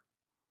blood.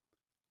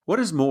 What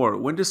is more,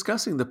 when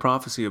discussing the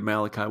prophecy of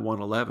Malachi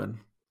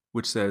 1:11,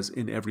 which says,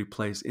 "In every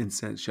place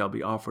incense shall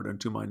be offered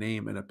unto my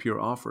name and a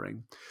pure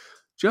offering,"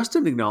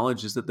 Justin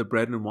acknowledges that the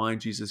bread and wine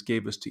Jesus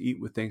gave us to eat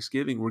with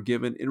thanksgiving were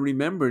given in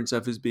remembrance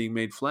of his being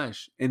made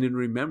flesh and in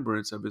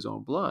remembrance of his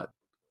own blood.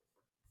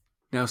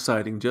 Now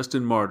citing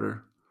Justin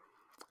Martyr,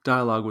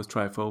 dialogue with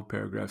Trypho,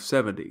 paragraph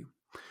 70.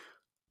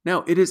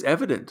 Now, it is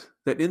evident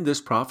that in this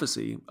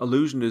prophecy,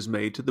 allusion is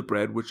made to the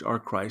bread which our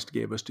Christ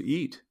gave us to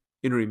eat,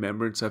 in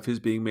remembrance of his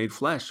being made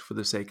flesh for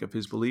the sake of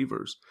his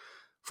believers,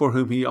 for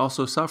whom he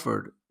also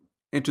suffered,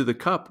 and to the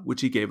cup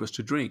which he gave us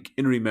to drink,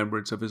 in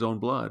remembrance of his own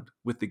blood,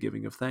 with the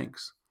giving of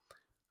thanks.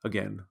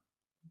 Again,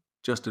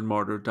 Justin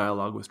Martyr,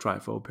 dialogue with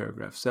Trypho,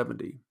 paragraph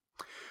 70.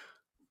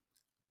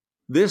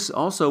 This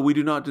also we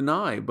do not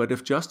deny, but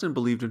if Justin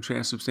believed in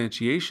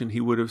transubstantiation,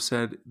 he would have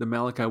said the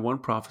Malachi 1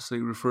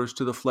 prophecy refers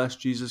to the flesh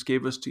Jesus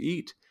gave us to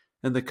eat,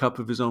 and the cup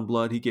of his own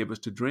blood he gave us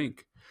to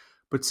drink.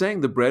 But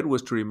saying the bread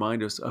was to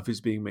remind us of his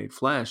being made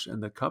flesh,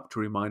 and the cup to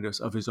remind us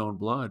of his own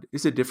blood,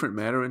 is a different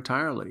matter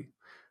entirely.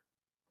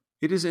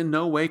 It is in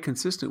no way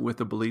consistent with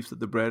the belief that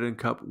the bread and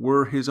cup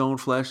were his own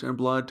flesh and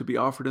blood to be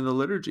offered in the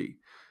liturgy.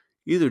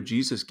 Either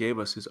Jesus gave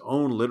us his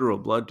own literal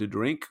blood to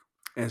drink,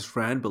 as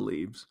Fran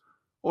believes,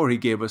 or he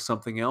gave us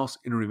something else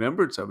in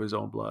remembrance of his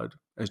own blood,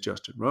 as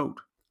Justin wrote.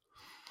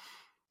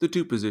 The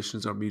two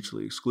positions are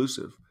mutually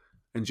exclusive,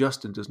 and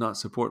Justin does not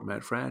support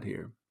Matt Fradd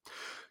here.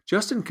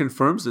 Justin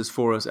confirms this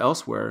for us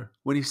elsewhere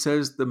when he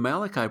says the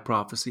Malachi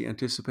prophecy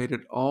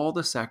anticipated all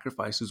the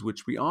sacrifices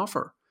which we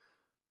offer,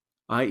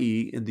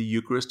 i.e., in the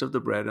Eucharist of the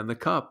bread and the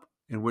cup,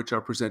 and which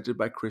are presented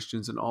by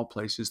Christians in all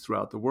places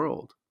throughout the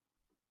world.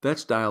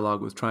 That's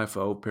dialogue with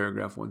Trypho,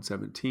 paragraph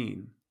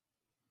 117.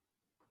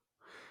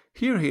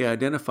 Here he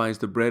identifies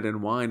the bread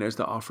and wine as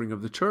the offering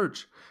of the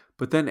church,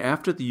 But then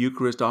after the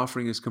Eucharist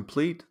offering is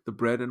complete, the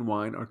bread and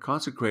wine are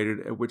consecrated,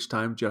 at which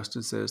time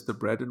Justin says the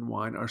bread and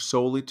wine are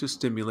solely to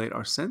stimulate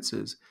our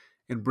senses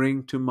and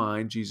bring to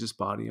mind Jesus'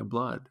 body and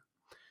blood.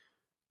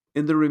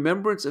 In the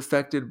remembrance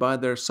effected by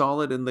their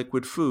solid and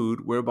liquid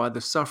food, whereby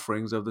the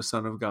sufferings of the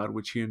Son of God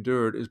which he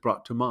endured is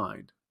brought to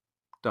mind.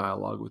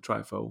 Dialogue with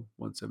Trypho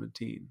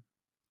 117.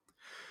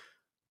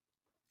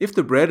 If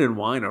the bread and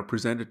wine are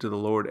presented to the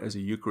Lord as a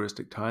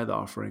Eucharistic tithe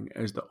offering,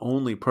 as the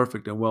only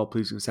perfect and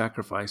well-pleasing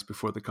sacrifice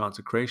before the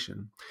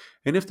consecration,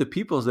 and if the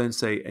people then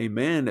say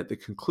Amen at the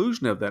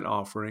conclusion of that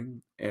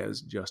offering, as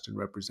Justin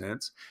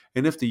represents,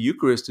 and if the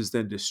Eucharist is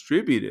then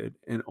distributed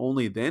and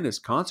only then is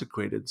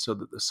consecrated so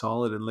that the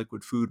solid and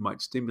liquid food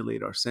might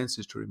stimulate our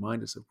senses to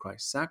remind us of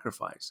Christ's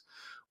sacrifice,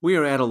 we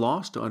are at a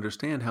loss to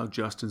understand how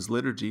Justin's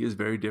liturgy is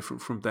very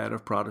different from that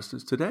of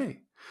Protestants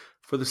today.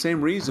 For the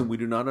same reason, we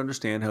do not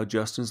understand how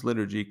Justin's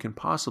liturgy can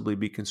possibly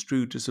be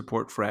construed to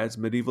support Frad's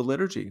medieval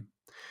liturgy.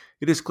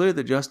 It is clear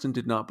that Justin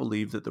did not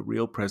believe that the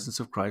real presence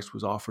of Christ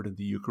was offered in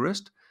the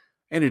Eucharist,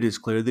 and it is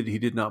clear that he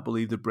did not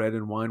believe the bread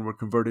and wine were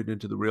converted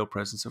into the real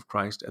presence of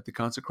Christ at the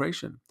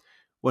consecration.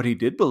 What he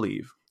did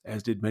believe,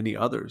 as did many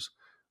others,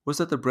 was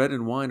that the bread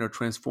and wine are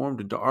transformed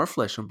into our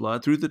flesh and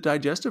blood through the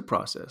digestive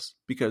process,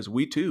 because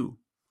we too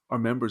are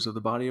members of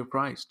the body of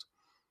Christ.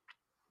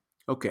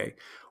 Okay,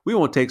 we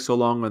won't take so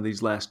long on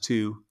these last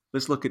two.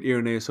 Let's look at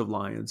Irenaeus of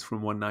Lyons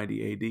from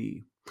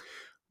 190 AD.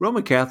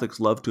 Roman Catholics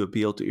love to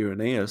appeal to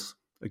Irenaeus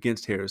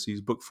against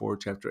heresies, Book 4,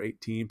 Chapter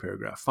 18,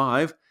 Paragraph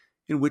 5,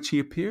 in which he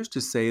appears to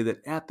say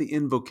that at the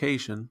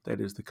invocation, that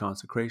is the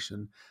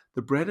consecration,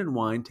 the bread and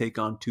wine take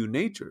on two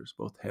natures,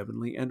 both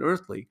heavenly and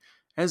earthly,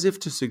 as if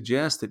to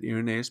suggest that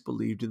Irenaeus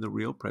believed in the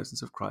real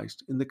presence of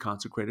Christ in the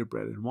consecrated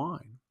bread and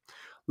wine.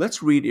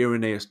 Let's read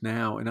Irenaeus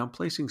now, and I'm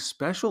placing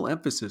special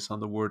emphasis on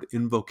the word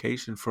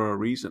invocation for a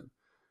reason.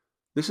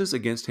 This is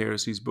Against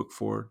Heresies, Book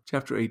 4,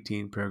 Chapter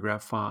 18,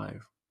 Paragraph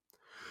 5.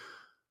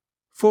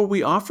 For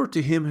we offer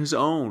to him his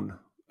own,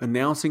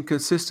 announcing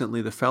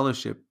consistently the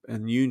fellowship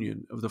and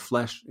union of the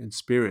flesh and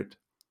spirit.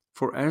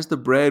 For as the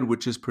bread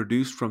which is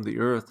produced from the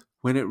earth,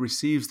 when it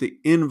receives the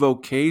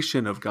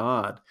invocation of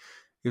God,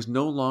 is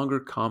no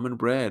longer common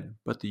bread,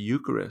 but the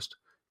Eucharist,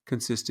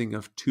 consisting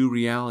of two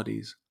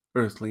realities,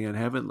 earthly and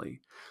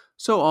heavenly,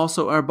 so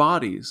also our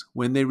bodies,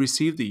 when they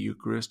receive the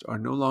Eucharist, are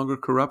no longer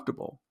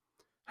corruptible,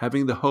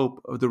 having the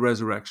hope of the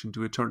resurrection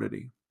to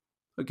eternity.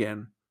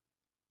 Again,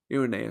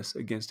 Irenaeus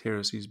Against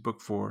Heresies, Book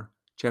 4,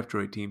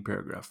 Chapter 18,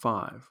 Paragraph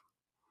 5.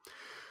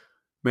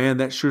 Man,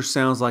 that sure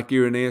sounds like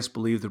Irenaeus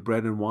believed the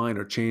bread and wine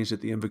are changed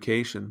at the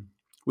invocation,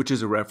 which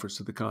is a reference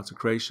to the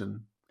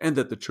consecration, and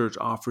that the church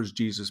offers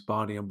Jesus'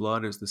 body and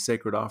blood as the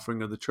sacred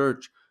offering of the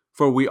church,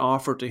 for we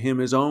offer to him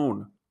his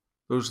own.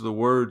 Those are the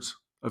words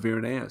of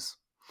Irenaeus.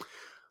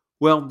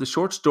 Well, the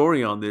short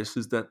story on this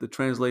is that the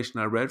translation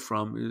I read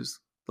from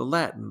is the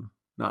Latin,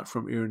 not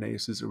from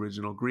Irenaeus'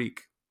 original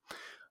Greek.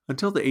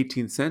 Until the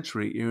 18th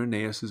century,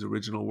 Irenaeus'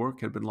 original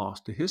work had been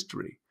lost to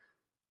history,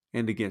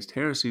 and Against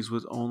Heresies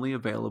was only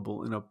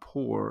available in a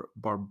poor,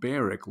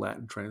 barbaric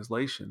Latin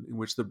translation, in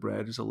which the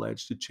bread is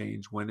alleged to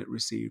change when it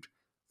received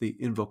the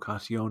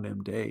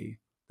Invocationem Dei,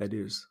 that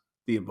is,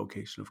 the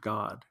invocation of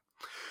God.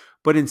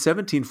 But in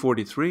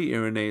 1743,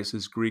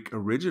 Irenaeus' Greek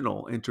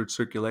original entered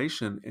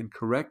circulation and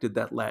corrected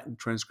that Latin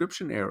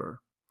transcription error.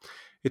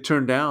 It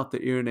turned out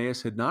that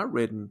Irenaeus had not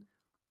written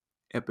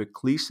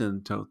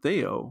Epiklesin to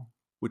Theo,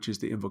 which is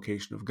the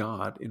invocation of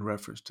God in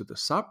reference to the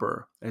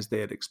supper, as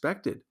they had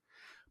expected,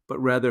 but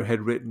rather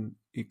had written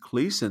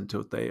Ekklesin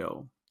to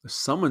Theo, the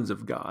summons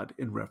of God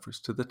in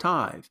reference to the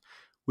tithe,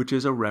 which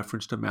is a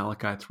reference to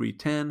Malachi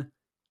 3:10,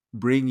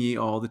 bring ye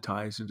all the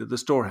tithes into the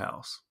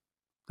storehouse.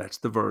 That's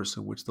the verse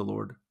in which the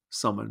Lord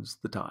summons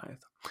the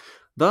tithe.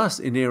 Thus,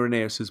 in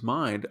Irenaeus'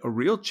 mind, a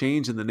real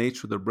change in the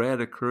nature of the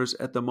bread occurs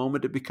at the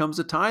moment it becomes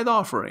a tithe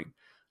offering,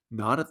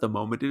 not at the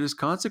moment it is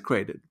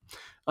consecrated.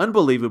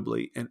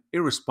 Unbelievably and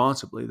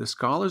irresponsibly, the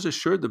scholars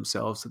assured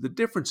themselves that the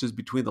differences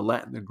between the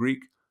Latin and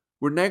Greek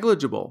were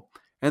negligible,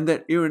 and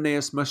that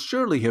Irenaeus must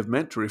surely have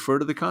meant to refer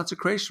to the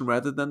consecration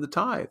rather than the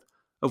tithe,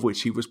 of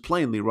which he was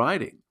plainly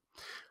writing.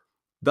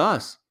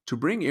 Thus, to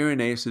bring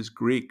Irenaeus'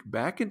 Greek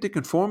back into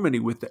conformity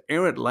with the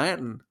errant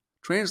Latin,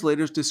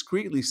 translators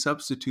discreetly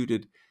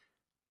substituted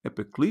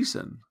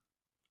epiklesin,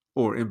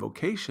 or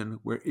invocation,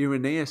 where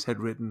Irenaeus had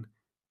written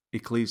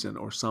ekklesin,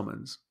 or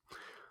summons.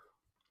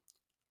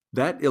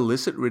 That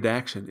illicit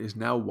redaction is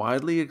now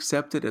widely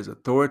accepted as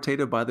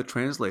authoritative by the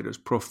translators,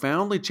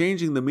 profoundly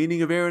changing the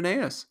meaning of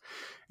Irenaeus.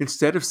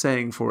 Instead of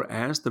saying, for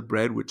as the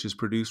bread which is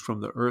produced from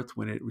the earth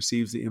when it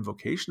receives the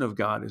invocation of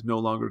God is no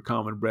longer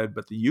common bread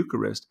but the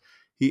Eucharist,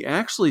 he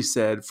actually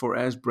said, for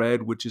as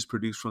bread which is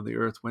produced from the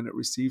earth when it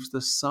receives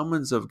the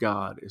summons of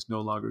God is no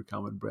longer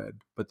common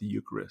bread but the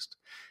Eucharist.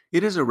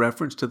 It is a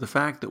reference to the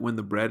fact that when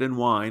the bread and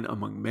wine,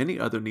 among many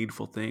other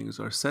needful things,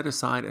 are set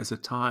aside as a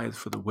tithe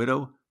for the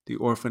widow, the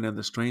orphan, and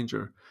the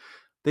stranger,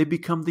 they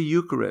become the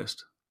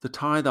Eucharist, the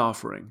tithe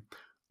offering,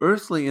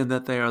 earthly in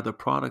that they are the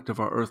product of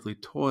our earthly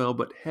toil,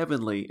 but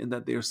heavenly in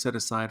that they are set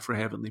aside for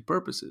heavenly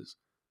purposes,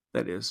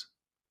 that is,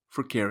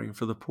 for caring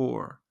for the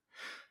poor.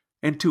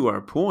 And to our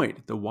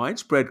point, the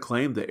widespread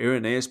claim that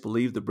Irenaeus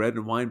believed the bread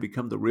and wine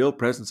become the real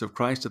presence of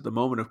Christ at the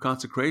moment of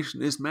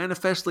consecration is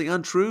manifestly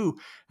untrue,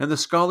 and the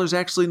scholars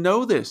actually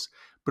know this,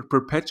 but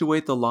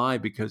perpetuate the lie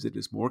because it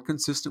is more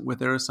consistent with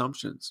their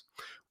assumptions,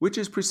 which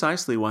is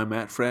precisely why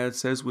Matt Fradd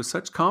says with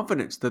such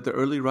confidence that the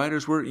early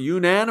writers were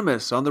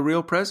unanimous on the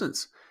real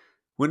presence,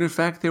 when in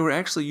fact they were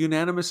actually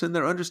unanimous in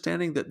their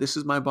understanding that this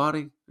is my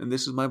body and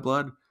this is my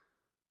blood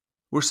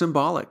were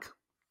symbolic.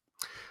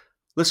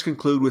 Let's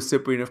conclude with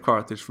Cyprian of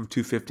Carthage from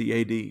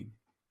 250 AD.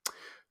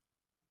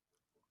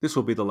 This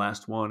will be the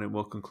last one, and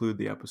we'll conclude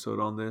the episode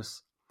on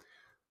this.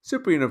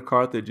 Cyprian of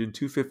Carthage in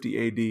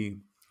 250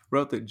 AD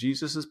wrote that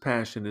Jesus'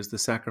 passion is the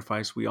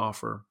sacrifice we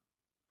offer.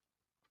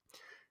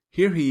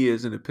 Here he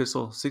is in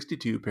Epistle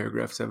 62,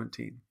 paragraph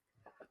 17.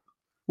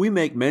 We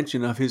make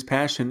mention of his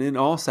passion in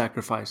all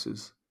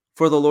sacrifices,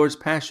 for the Lord's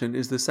passion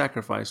is the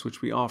sacrifice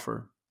which we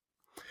offer.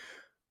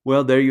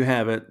 Well, there you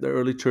have it. The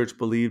early church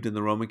believed in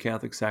the Roman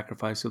Catholic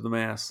sacrifice of the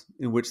Mass,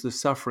 in which the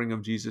suffering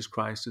of Jesus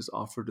Christ is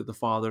offered to the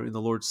Father in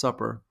the Lord's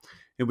Supper,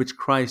 in which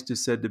Christ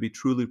is said to be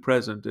truly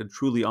present and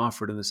truly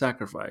offered in the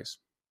sacrifice.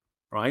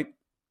 Right?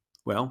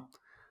 Well,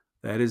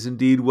 that is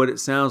indeed what it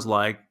sounds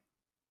like,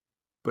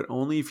 but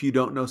only if you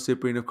don't know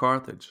Cyprian of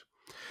Carthage.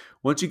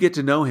 Once you get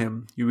to know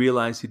him, you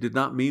realize he did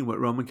not mean what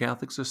Roman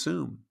Catholics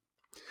assume.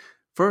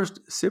 First,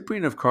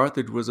 Cyprian of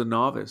Carthage was a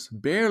novice,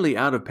 barely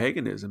out of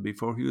paganism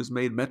before he was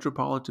made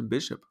metropolitan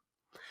bishop.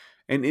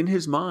 And in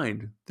his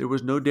mind, there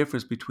was no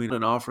difference between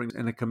an offering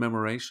and a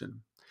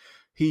commemoration.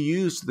 He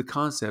used the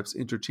concepts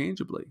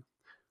interchangeably.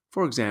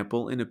 For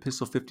example, in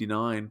Epistle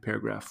 59,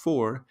 paragraph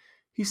 4,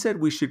 he said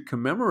we should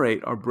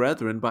commemorate our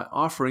brethren by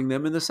offering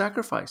them in the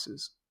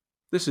sacrifices.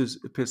 This is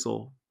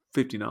Epistle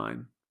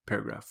 59,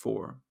 paragraph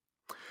 4.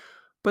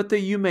 But that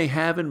you may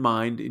have in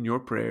mind in your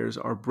prayers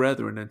our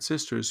brethren and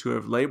sisters who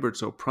have labored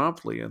so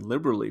promptly and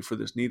liberally for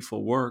this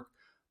needful work,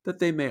 that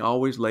they may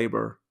always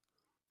labor,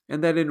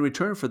 and that in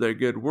return for their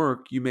good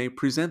work you may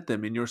present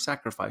them in your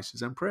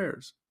sacrifices and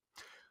prayers.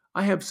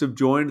 I have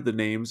subjoined the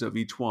names of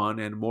each one,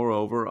 and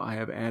moreover I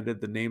have added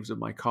the names of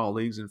my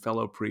colleagues and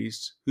fellow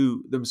priests,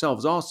 who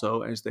themselves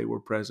also, as they were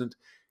present,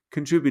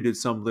 contributed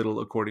some little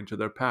according to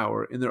their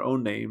power, in their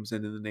own names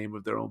and in the name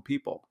of their own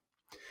people.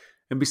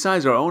 And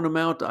besides our own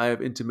amount, I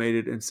have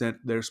intimated and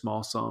sent their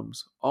small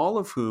sums, all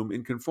of whom,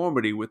 in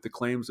conformity with the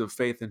claims of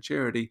faith and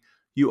charity,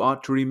 you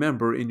ought to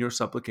remember in your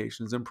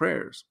supplications and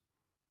prayers.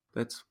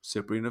 That's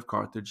Cyprian of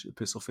Carthage,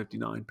 Epistle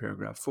 59,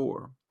 paragraph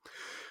 4.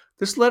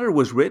 This letter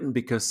was written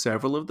because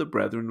several of the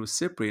brethren with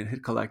Cyprian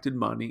had collected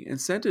money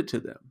and sent it to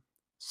them.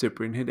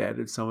 Cyprian had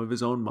added some of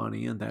his own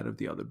money and that of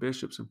the other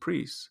bishops and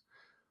priests.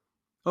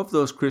 Of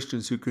those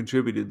Christians who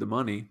contributed the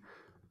money,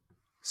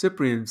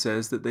 Cyprian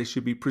says that they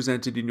should be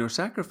presented in your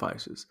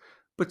sacrifices,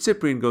 but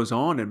Cyprian goes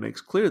on and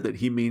makes clear that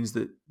he means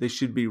that they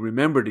should be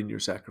remembered in your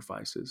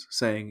sacrifices,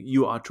 saying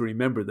you ought to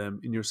remember them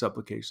in your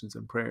supplications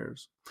and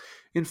prayers.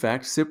 In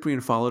fact,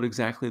 Cyprian followed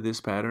exactly this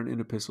pattern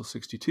in Epistle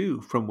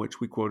 62, from which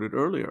we quoted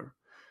earlier.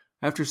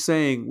 After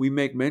saying we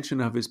make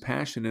mention of his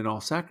passion in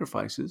all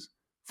sacrifices,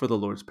 for the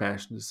Lord's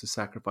passion is the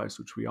sacrifice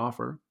which we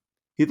offer,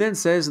 he then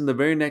says in the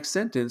very next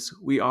sentence,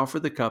 we offer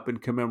the cup in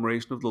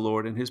commemoration of the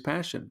Lord and his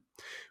passion.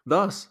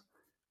 Thus,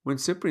 when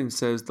Cyprian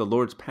says the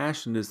Lord's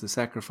passion is the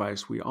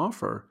sacrifice we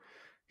offer,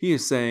 he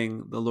is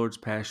saying the Lord's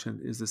passion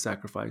is the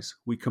sacrifice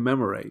we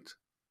commemorate.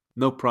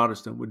 No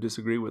Protestant would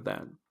disagree with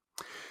that.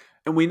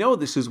 And we know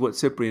this is what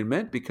Cyprian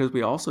meant because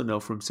we also know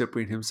from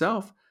Cyprian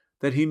himself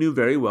that he knew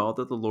very well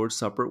that the Lord's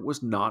Supper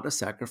was not a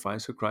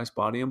sacrifice of Christ's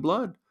body and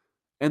blood,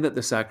 and that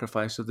the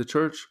sacrifice of the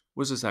church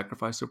was a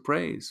sacrifice of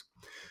praise.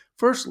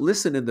 First,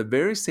 listen in the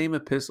very same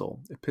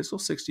epistle, Epistle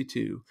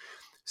 62,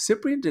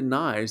 Cyprian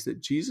denies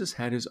that Jesus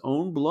had his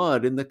own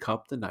blood in the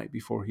cup the night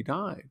before he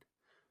died.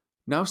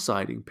 Now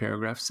citing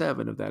paragraph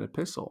 7 of that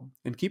epistle.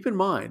 And keep in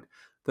mind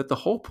that the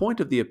whole point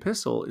of the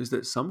epistle is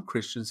that some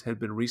Christians had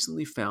been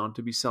recently found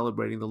to be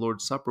celebrating the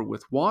Lord's Supper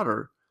with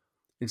water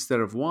instead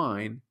of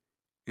wine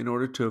in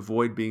order to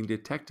avoid being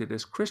detected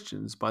as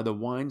Christians by the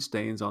wine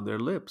stains on their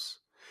lips.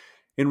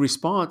 In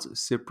response,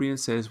 Cyprian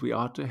says we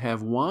ought to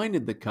have wine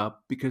in the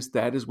cup because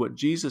that is what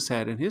Jesus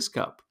had in his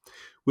cup.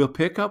 We'll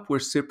pick up where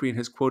Cyprian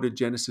has quoted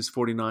Genesis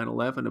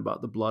 49:11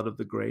 about the blood of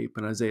the grape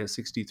and Isaiah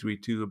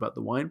 63:2 about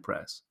the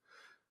winepress.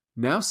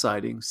 Now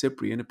citing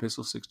Cyprian,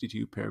 Epistle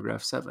 62,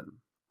 paragraph 7.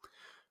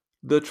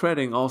 The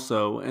treading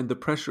also and the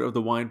pressure of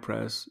the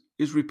winepress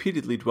is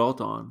repeatedly dwelt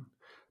on,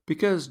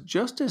 because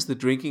just as the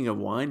drinking of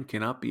wine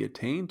cannot be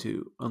attained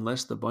to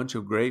unless the bunch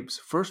of grapes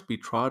first be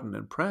trodden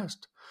and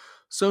pressed,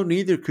 so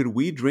neither could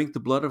we drink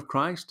the blood of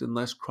Christ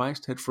unless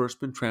Christ had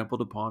first been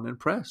trampled upon and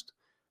pressed,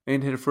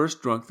 and had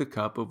first drunk the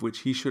cup of which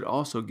he should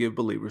also give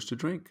believers to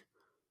drink.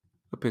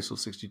 Epistle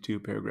 62,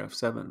 paragraph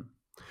 7.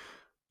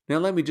 Now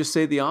let me just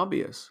say the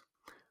obvious.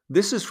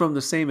 This is from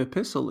the same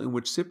epistle in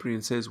which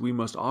Cyprian says we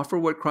must offer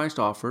what Christ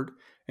offered,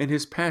 and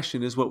his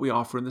passion is what we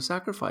offer in the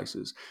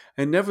sacrifices.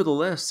 And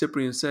nevertheless,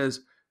 Cyprian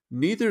says,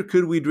 neither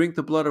could we drink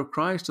the blood of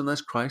Christ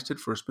unless Christ had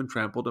first been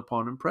trampled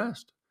upon and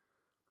pressed.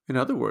 In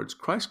other words,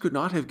 Christ could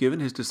not have given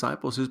his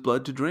disciples his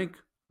blood to drink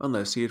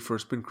unless he had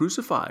first been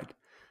crucified.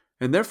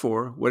 And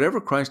therefore, whatever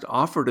Christ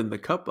offered in the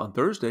cup on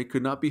Thursday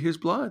could not be his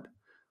blood.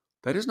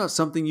 That is not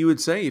something you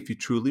would say if you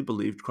truly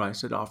believed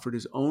Christ had offered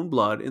his own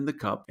blood in the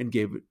cup and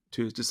gave it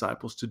to his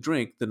disciples to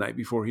drink the night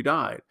before he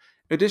died.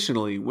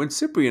 Additionally, when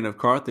Cyprian of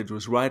Carthage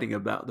was writing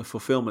about the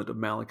fulfillment of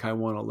Malachi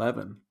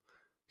 1:11,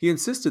 he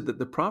insisted that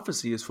the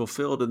prophecy is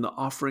fulfilled in the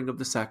offering of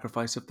the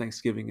sacrifice of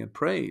thanksgiving and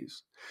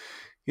praise.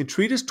 In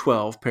Treatise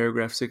 12,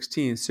 paragraph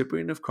 16,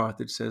 Cyprian of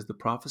Carthage says the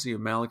prophecy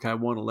of Malachi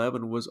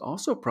 1:11 was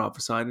also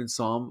prophesied in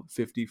Psalm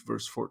 50,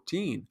 verse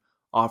 14,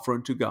 offer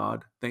unto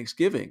God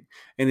thanksgiving,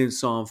 and in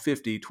Psalm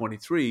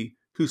 50:23,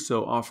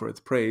 whoso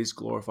offereth praise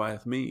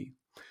glorifieth me.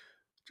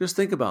 Just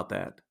think about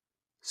that.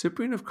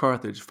 Cyprian of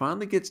Carthage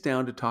finally gets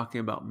down to talking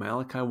about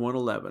Malachi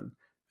 1:11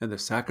 and the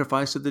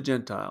sacrifice of the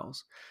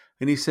Gentiles,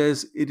 and he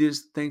says it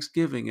is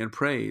thanksgiving and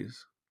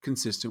praise,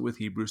 consistent with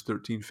Hebrews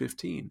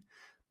 13:15,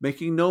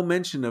 making no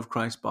mention of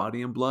Christ's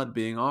body and blood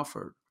being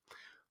offered.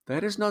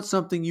 That is not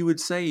something you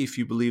would say if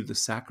you believe the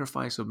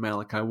sacrifice of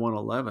Malachi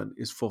 1:11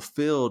 is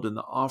fulfilled in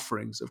the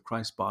offerings of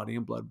Christ's body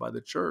and blood by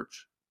the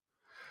church.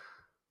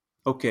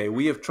 Okay,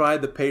 we have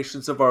tried the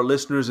patience of our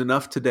listeners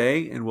enough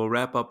today, and we'll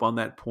wrap up on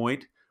that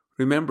point.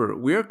 Remember,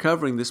 we are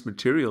covering this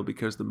material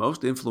because the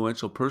most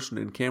influential person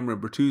in Cameron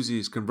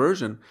Bertuzzi's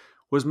conversion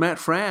was Matt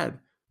Fradd,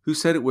 who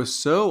said it was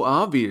so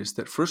obvious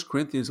that 1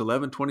 Corinthians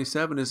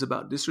 11:27 is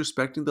about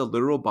disrespecting the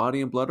literal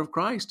body and blood of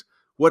Christ.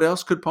 What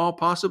else could Paul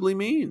possibly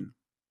mean?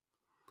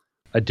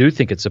 I do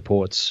think it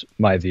supports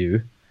my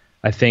view.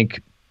 I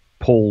think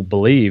Paul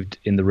believed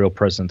in the real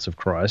presence of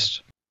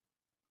Christ.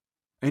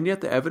 And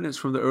yet the evidence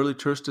from the early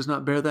church does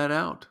not bear that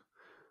out.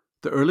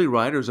 The early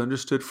writers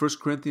understood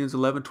 1 Corinthians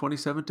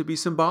 11:27 to be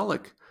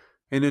symbolic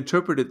and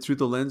interpreted it through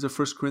the lens of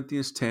 1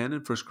 Corinthians 10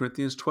 and 1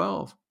 Corinthians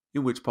 12,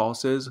 in which Paul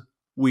says,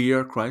 we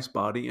are Christ's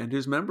body and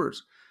his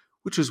members,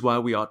 which is why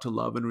we ought to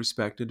love and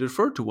respect and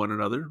defer to one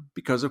another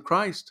because of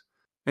Christ.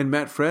 And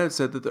Matt Fradd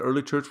said that the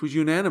early church was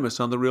unanimous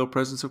on the real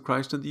presence of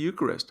Christ in the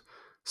Eucharist,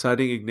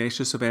 citing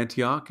Ignatius of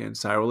Antioch and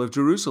Cyril of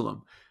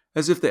Jerusalem,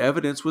 as if the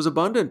evidence was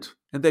abundant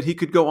and that he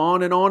could go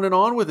on and on and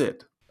on with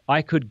it.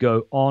 I could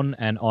go on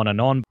and on and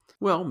on.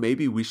 Well,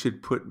 maybe we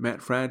should put Matt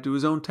Fradd to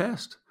his own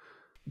test.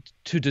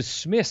 To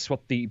dismiss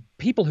what the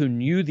people who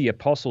knew the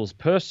apostles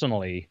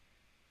personally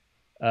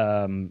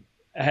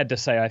had to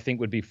say, I think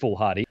would be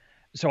foolhardy.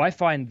 So I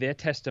find their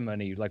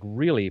testimony like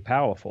really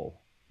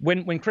powerful.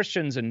 When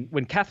Christians and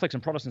when Catholics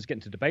and Protestants get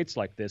into debates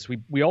like this,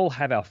 we all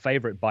have our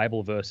favorite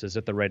Bible verses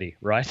at the ready,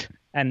 right?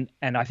 And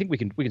I think we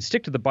can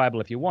stick to the Bible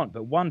if you want,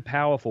 but one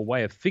powerful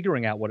way of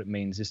figuring out what it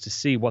means is to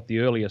see what the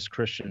earliest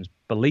Christians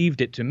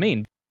believed it to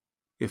mean.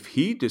 If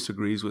he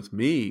disagrees with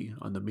me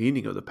on the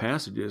meaning of the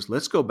passages,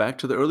 let's go back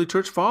to the early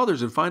church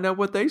fathers and find out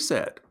what they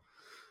said.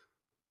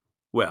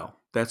 Well,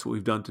 that's what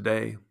we've done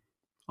today.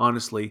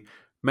 Honestly,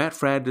 Matt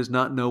Fradd does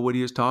not know what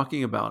he is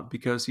talking about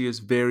because he is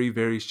very,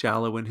 very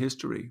shallow in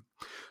history.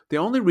 The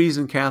only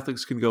reason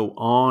Catholics can go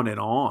on and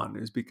on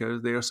is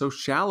because they are so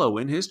shallow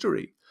in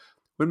history.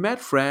 When Matt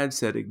Fradd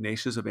said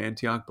Ignatius of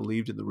Antioch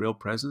believed in the real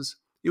presence,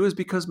 it was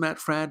because Matt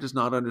Fradd does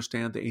not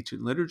understand the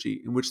ancient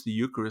liturgy in which the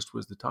Eucharist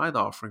was the tithe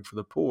offering for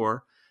the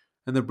poor,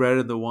 and the bread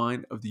and the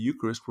wine of the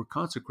Eucharist were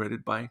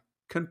consecrated by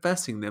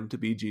confessing them to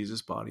be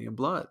Jesus' body and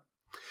blood.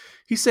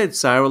 He said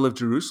Cyril of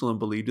Jerusalem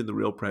believed in the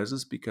real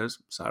presence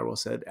because Cyril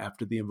said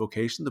after the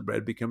invocation the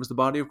bread becomes the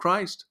body of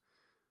Christ.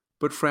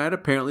 But Fradd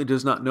apparently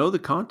does not know the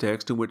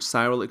context in which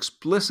Cyril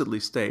explicitly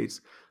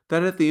states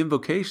that at the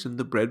invocation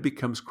the bread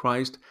becomes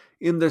Christ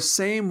in the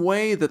same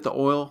way that the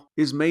oil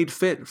is made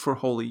fit for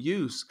holy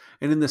use,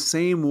 and in the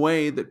same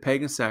way that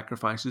pagan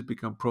sacrifices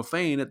become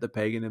profane at the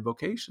pagan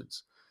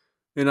invocations.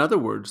 In other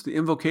words, the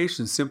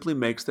invocation simply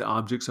makes the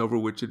objects over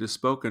which it is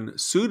spoken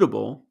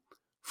suitable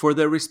for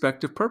their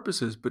respective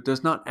purposes, but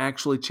does not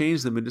actually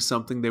change them into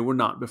something they were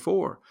not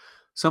before.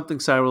 Something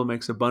Cyril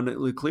makes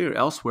abundantly clear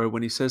elsewhere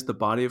when he says the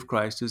body of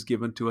Christ is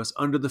given to us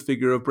under the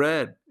figure of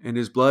bread, and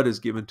his blood is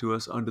given to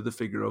us under the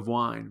figure of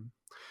wine.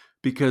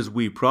 Because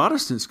we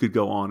Protestants could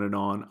go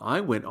on, I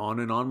went on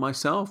and on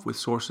myself with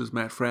sources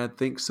Matt Fradd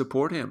thinks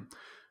support him.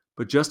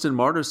 But Justin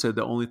Martyr said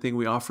the only thing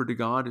we offer to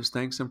God is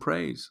thanks and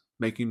praise,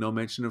 making no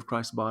mention of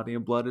Christ's body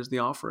and blood as the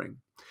offering.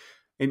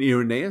 And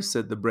Irenaeus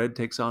said the bread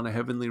takes on a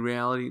heavenly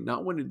reality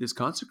not when it is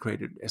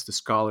consecrated, as the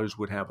scholars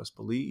would have us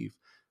believe,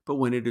 but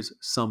when it is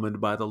summoned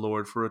by the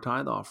Lord for a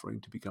tithe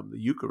offering to become the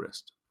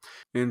Eucharist.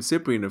 And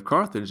Cyprian of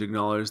Carthage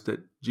acknowledged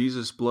that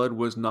Jesus' blood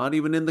was not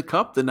even in the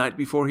cup the night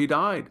before he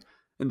died,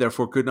 and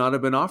therefore could not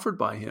have been offered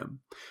by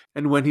him.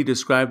 And when he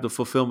described the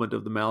fulfillment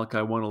of the Malachi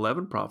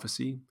 1:11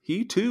 prophecy,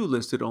 he too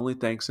listed only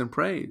thanks and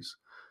praise.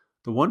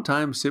 The one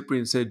time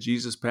Cyprian said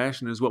Jesus'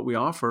 passion is what we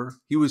offer,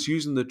 he was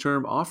using the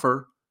term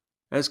offer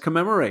as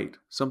commemorate,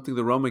 something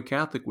the Roman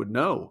Catholic would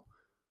know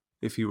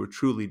if he were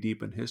truly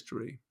deep in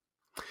history.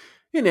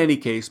 In any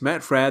case, Matt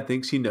Fradd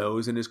thinks he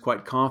knows and is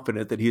quite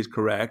confident that he is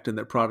correct and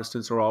that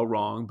Protestants are all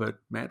wrong, but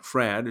Matt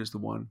Fradd is the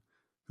one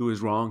who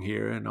is wrong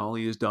here, and all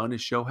he has done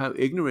is show how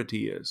ignorant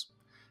he is.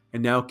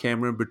 And now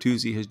Cameron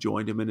Bertuzzi has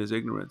joined him in his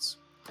ignorance.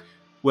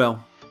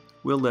 Well,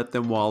 we'll let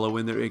them wallow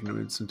in their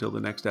ignorance until the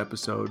next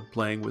episode,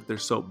 playing with their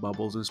soap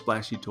bubbles and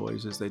splashy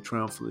toys as they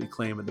triumphantly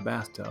claim in the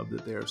bathtub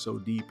that they are so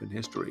deep in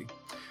history.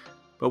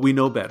 But we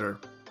know better.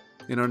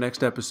 In our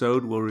next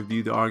episode, we'll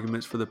review the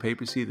arguments for the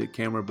papacy that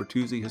Cameron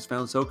Bertuzzi has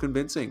found so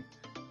convincing.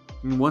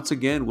 And once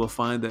again, we'll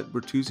find that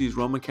Bertuzzi's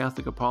Roman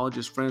Catholic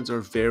apologist friends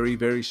are very,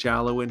 very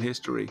shallow in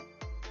history.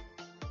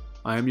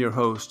 I am your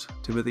host,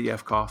 Timothy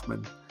F.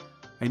 Kaufman,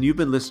 and you've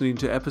been listening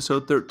to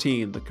Episode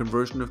 13, The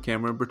Conversion of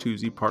Cameron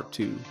Bertuzzi, Part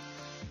 2.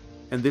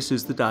 And this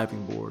is The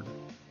Diving Board.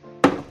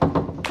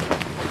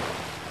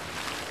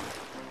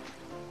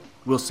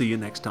 We'll see you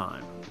next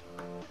time.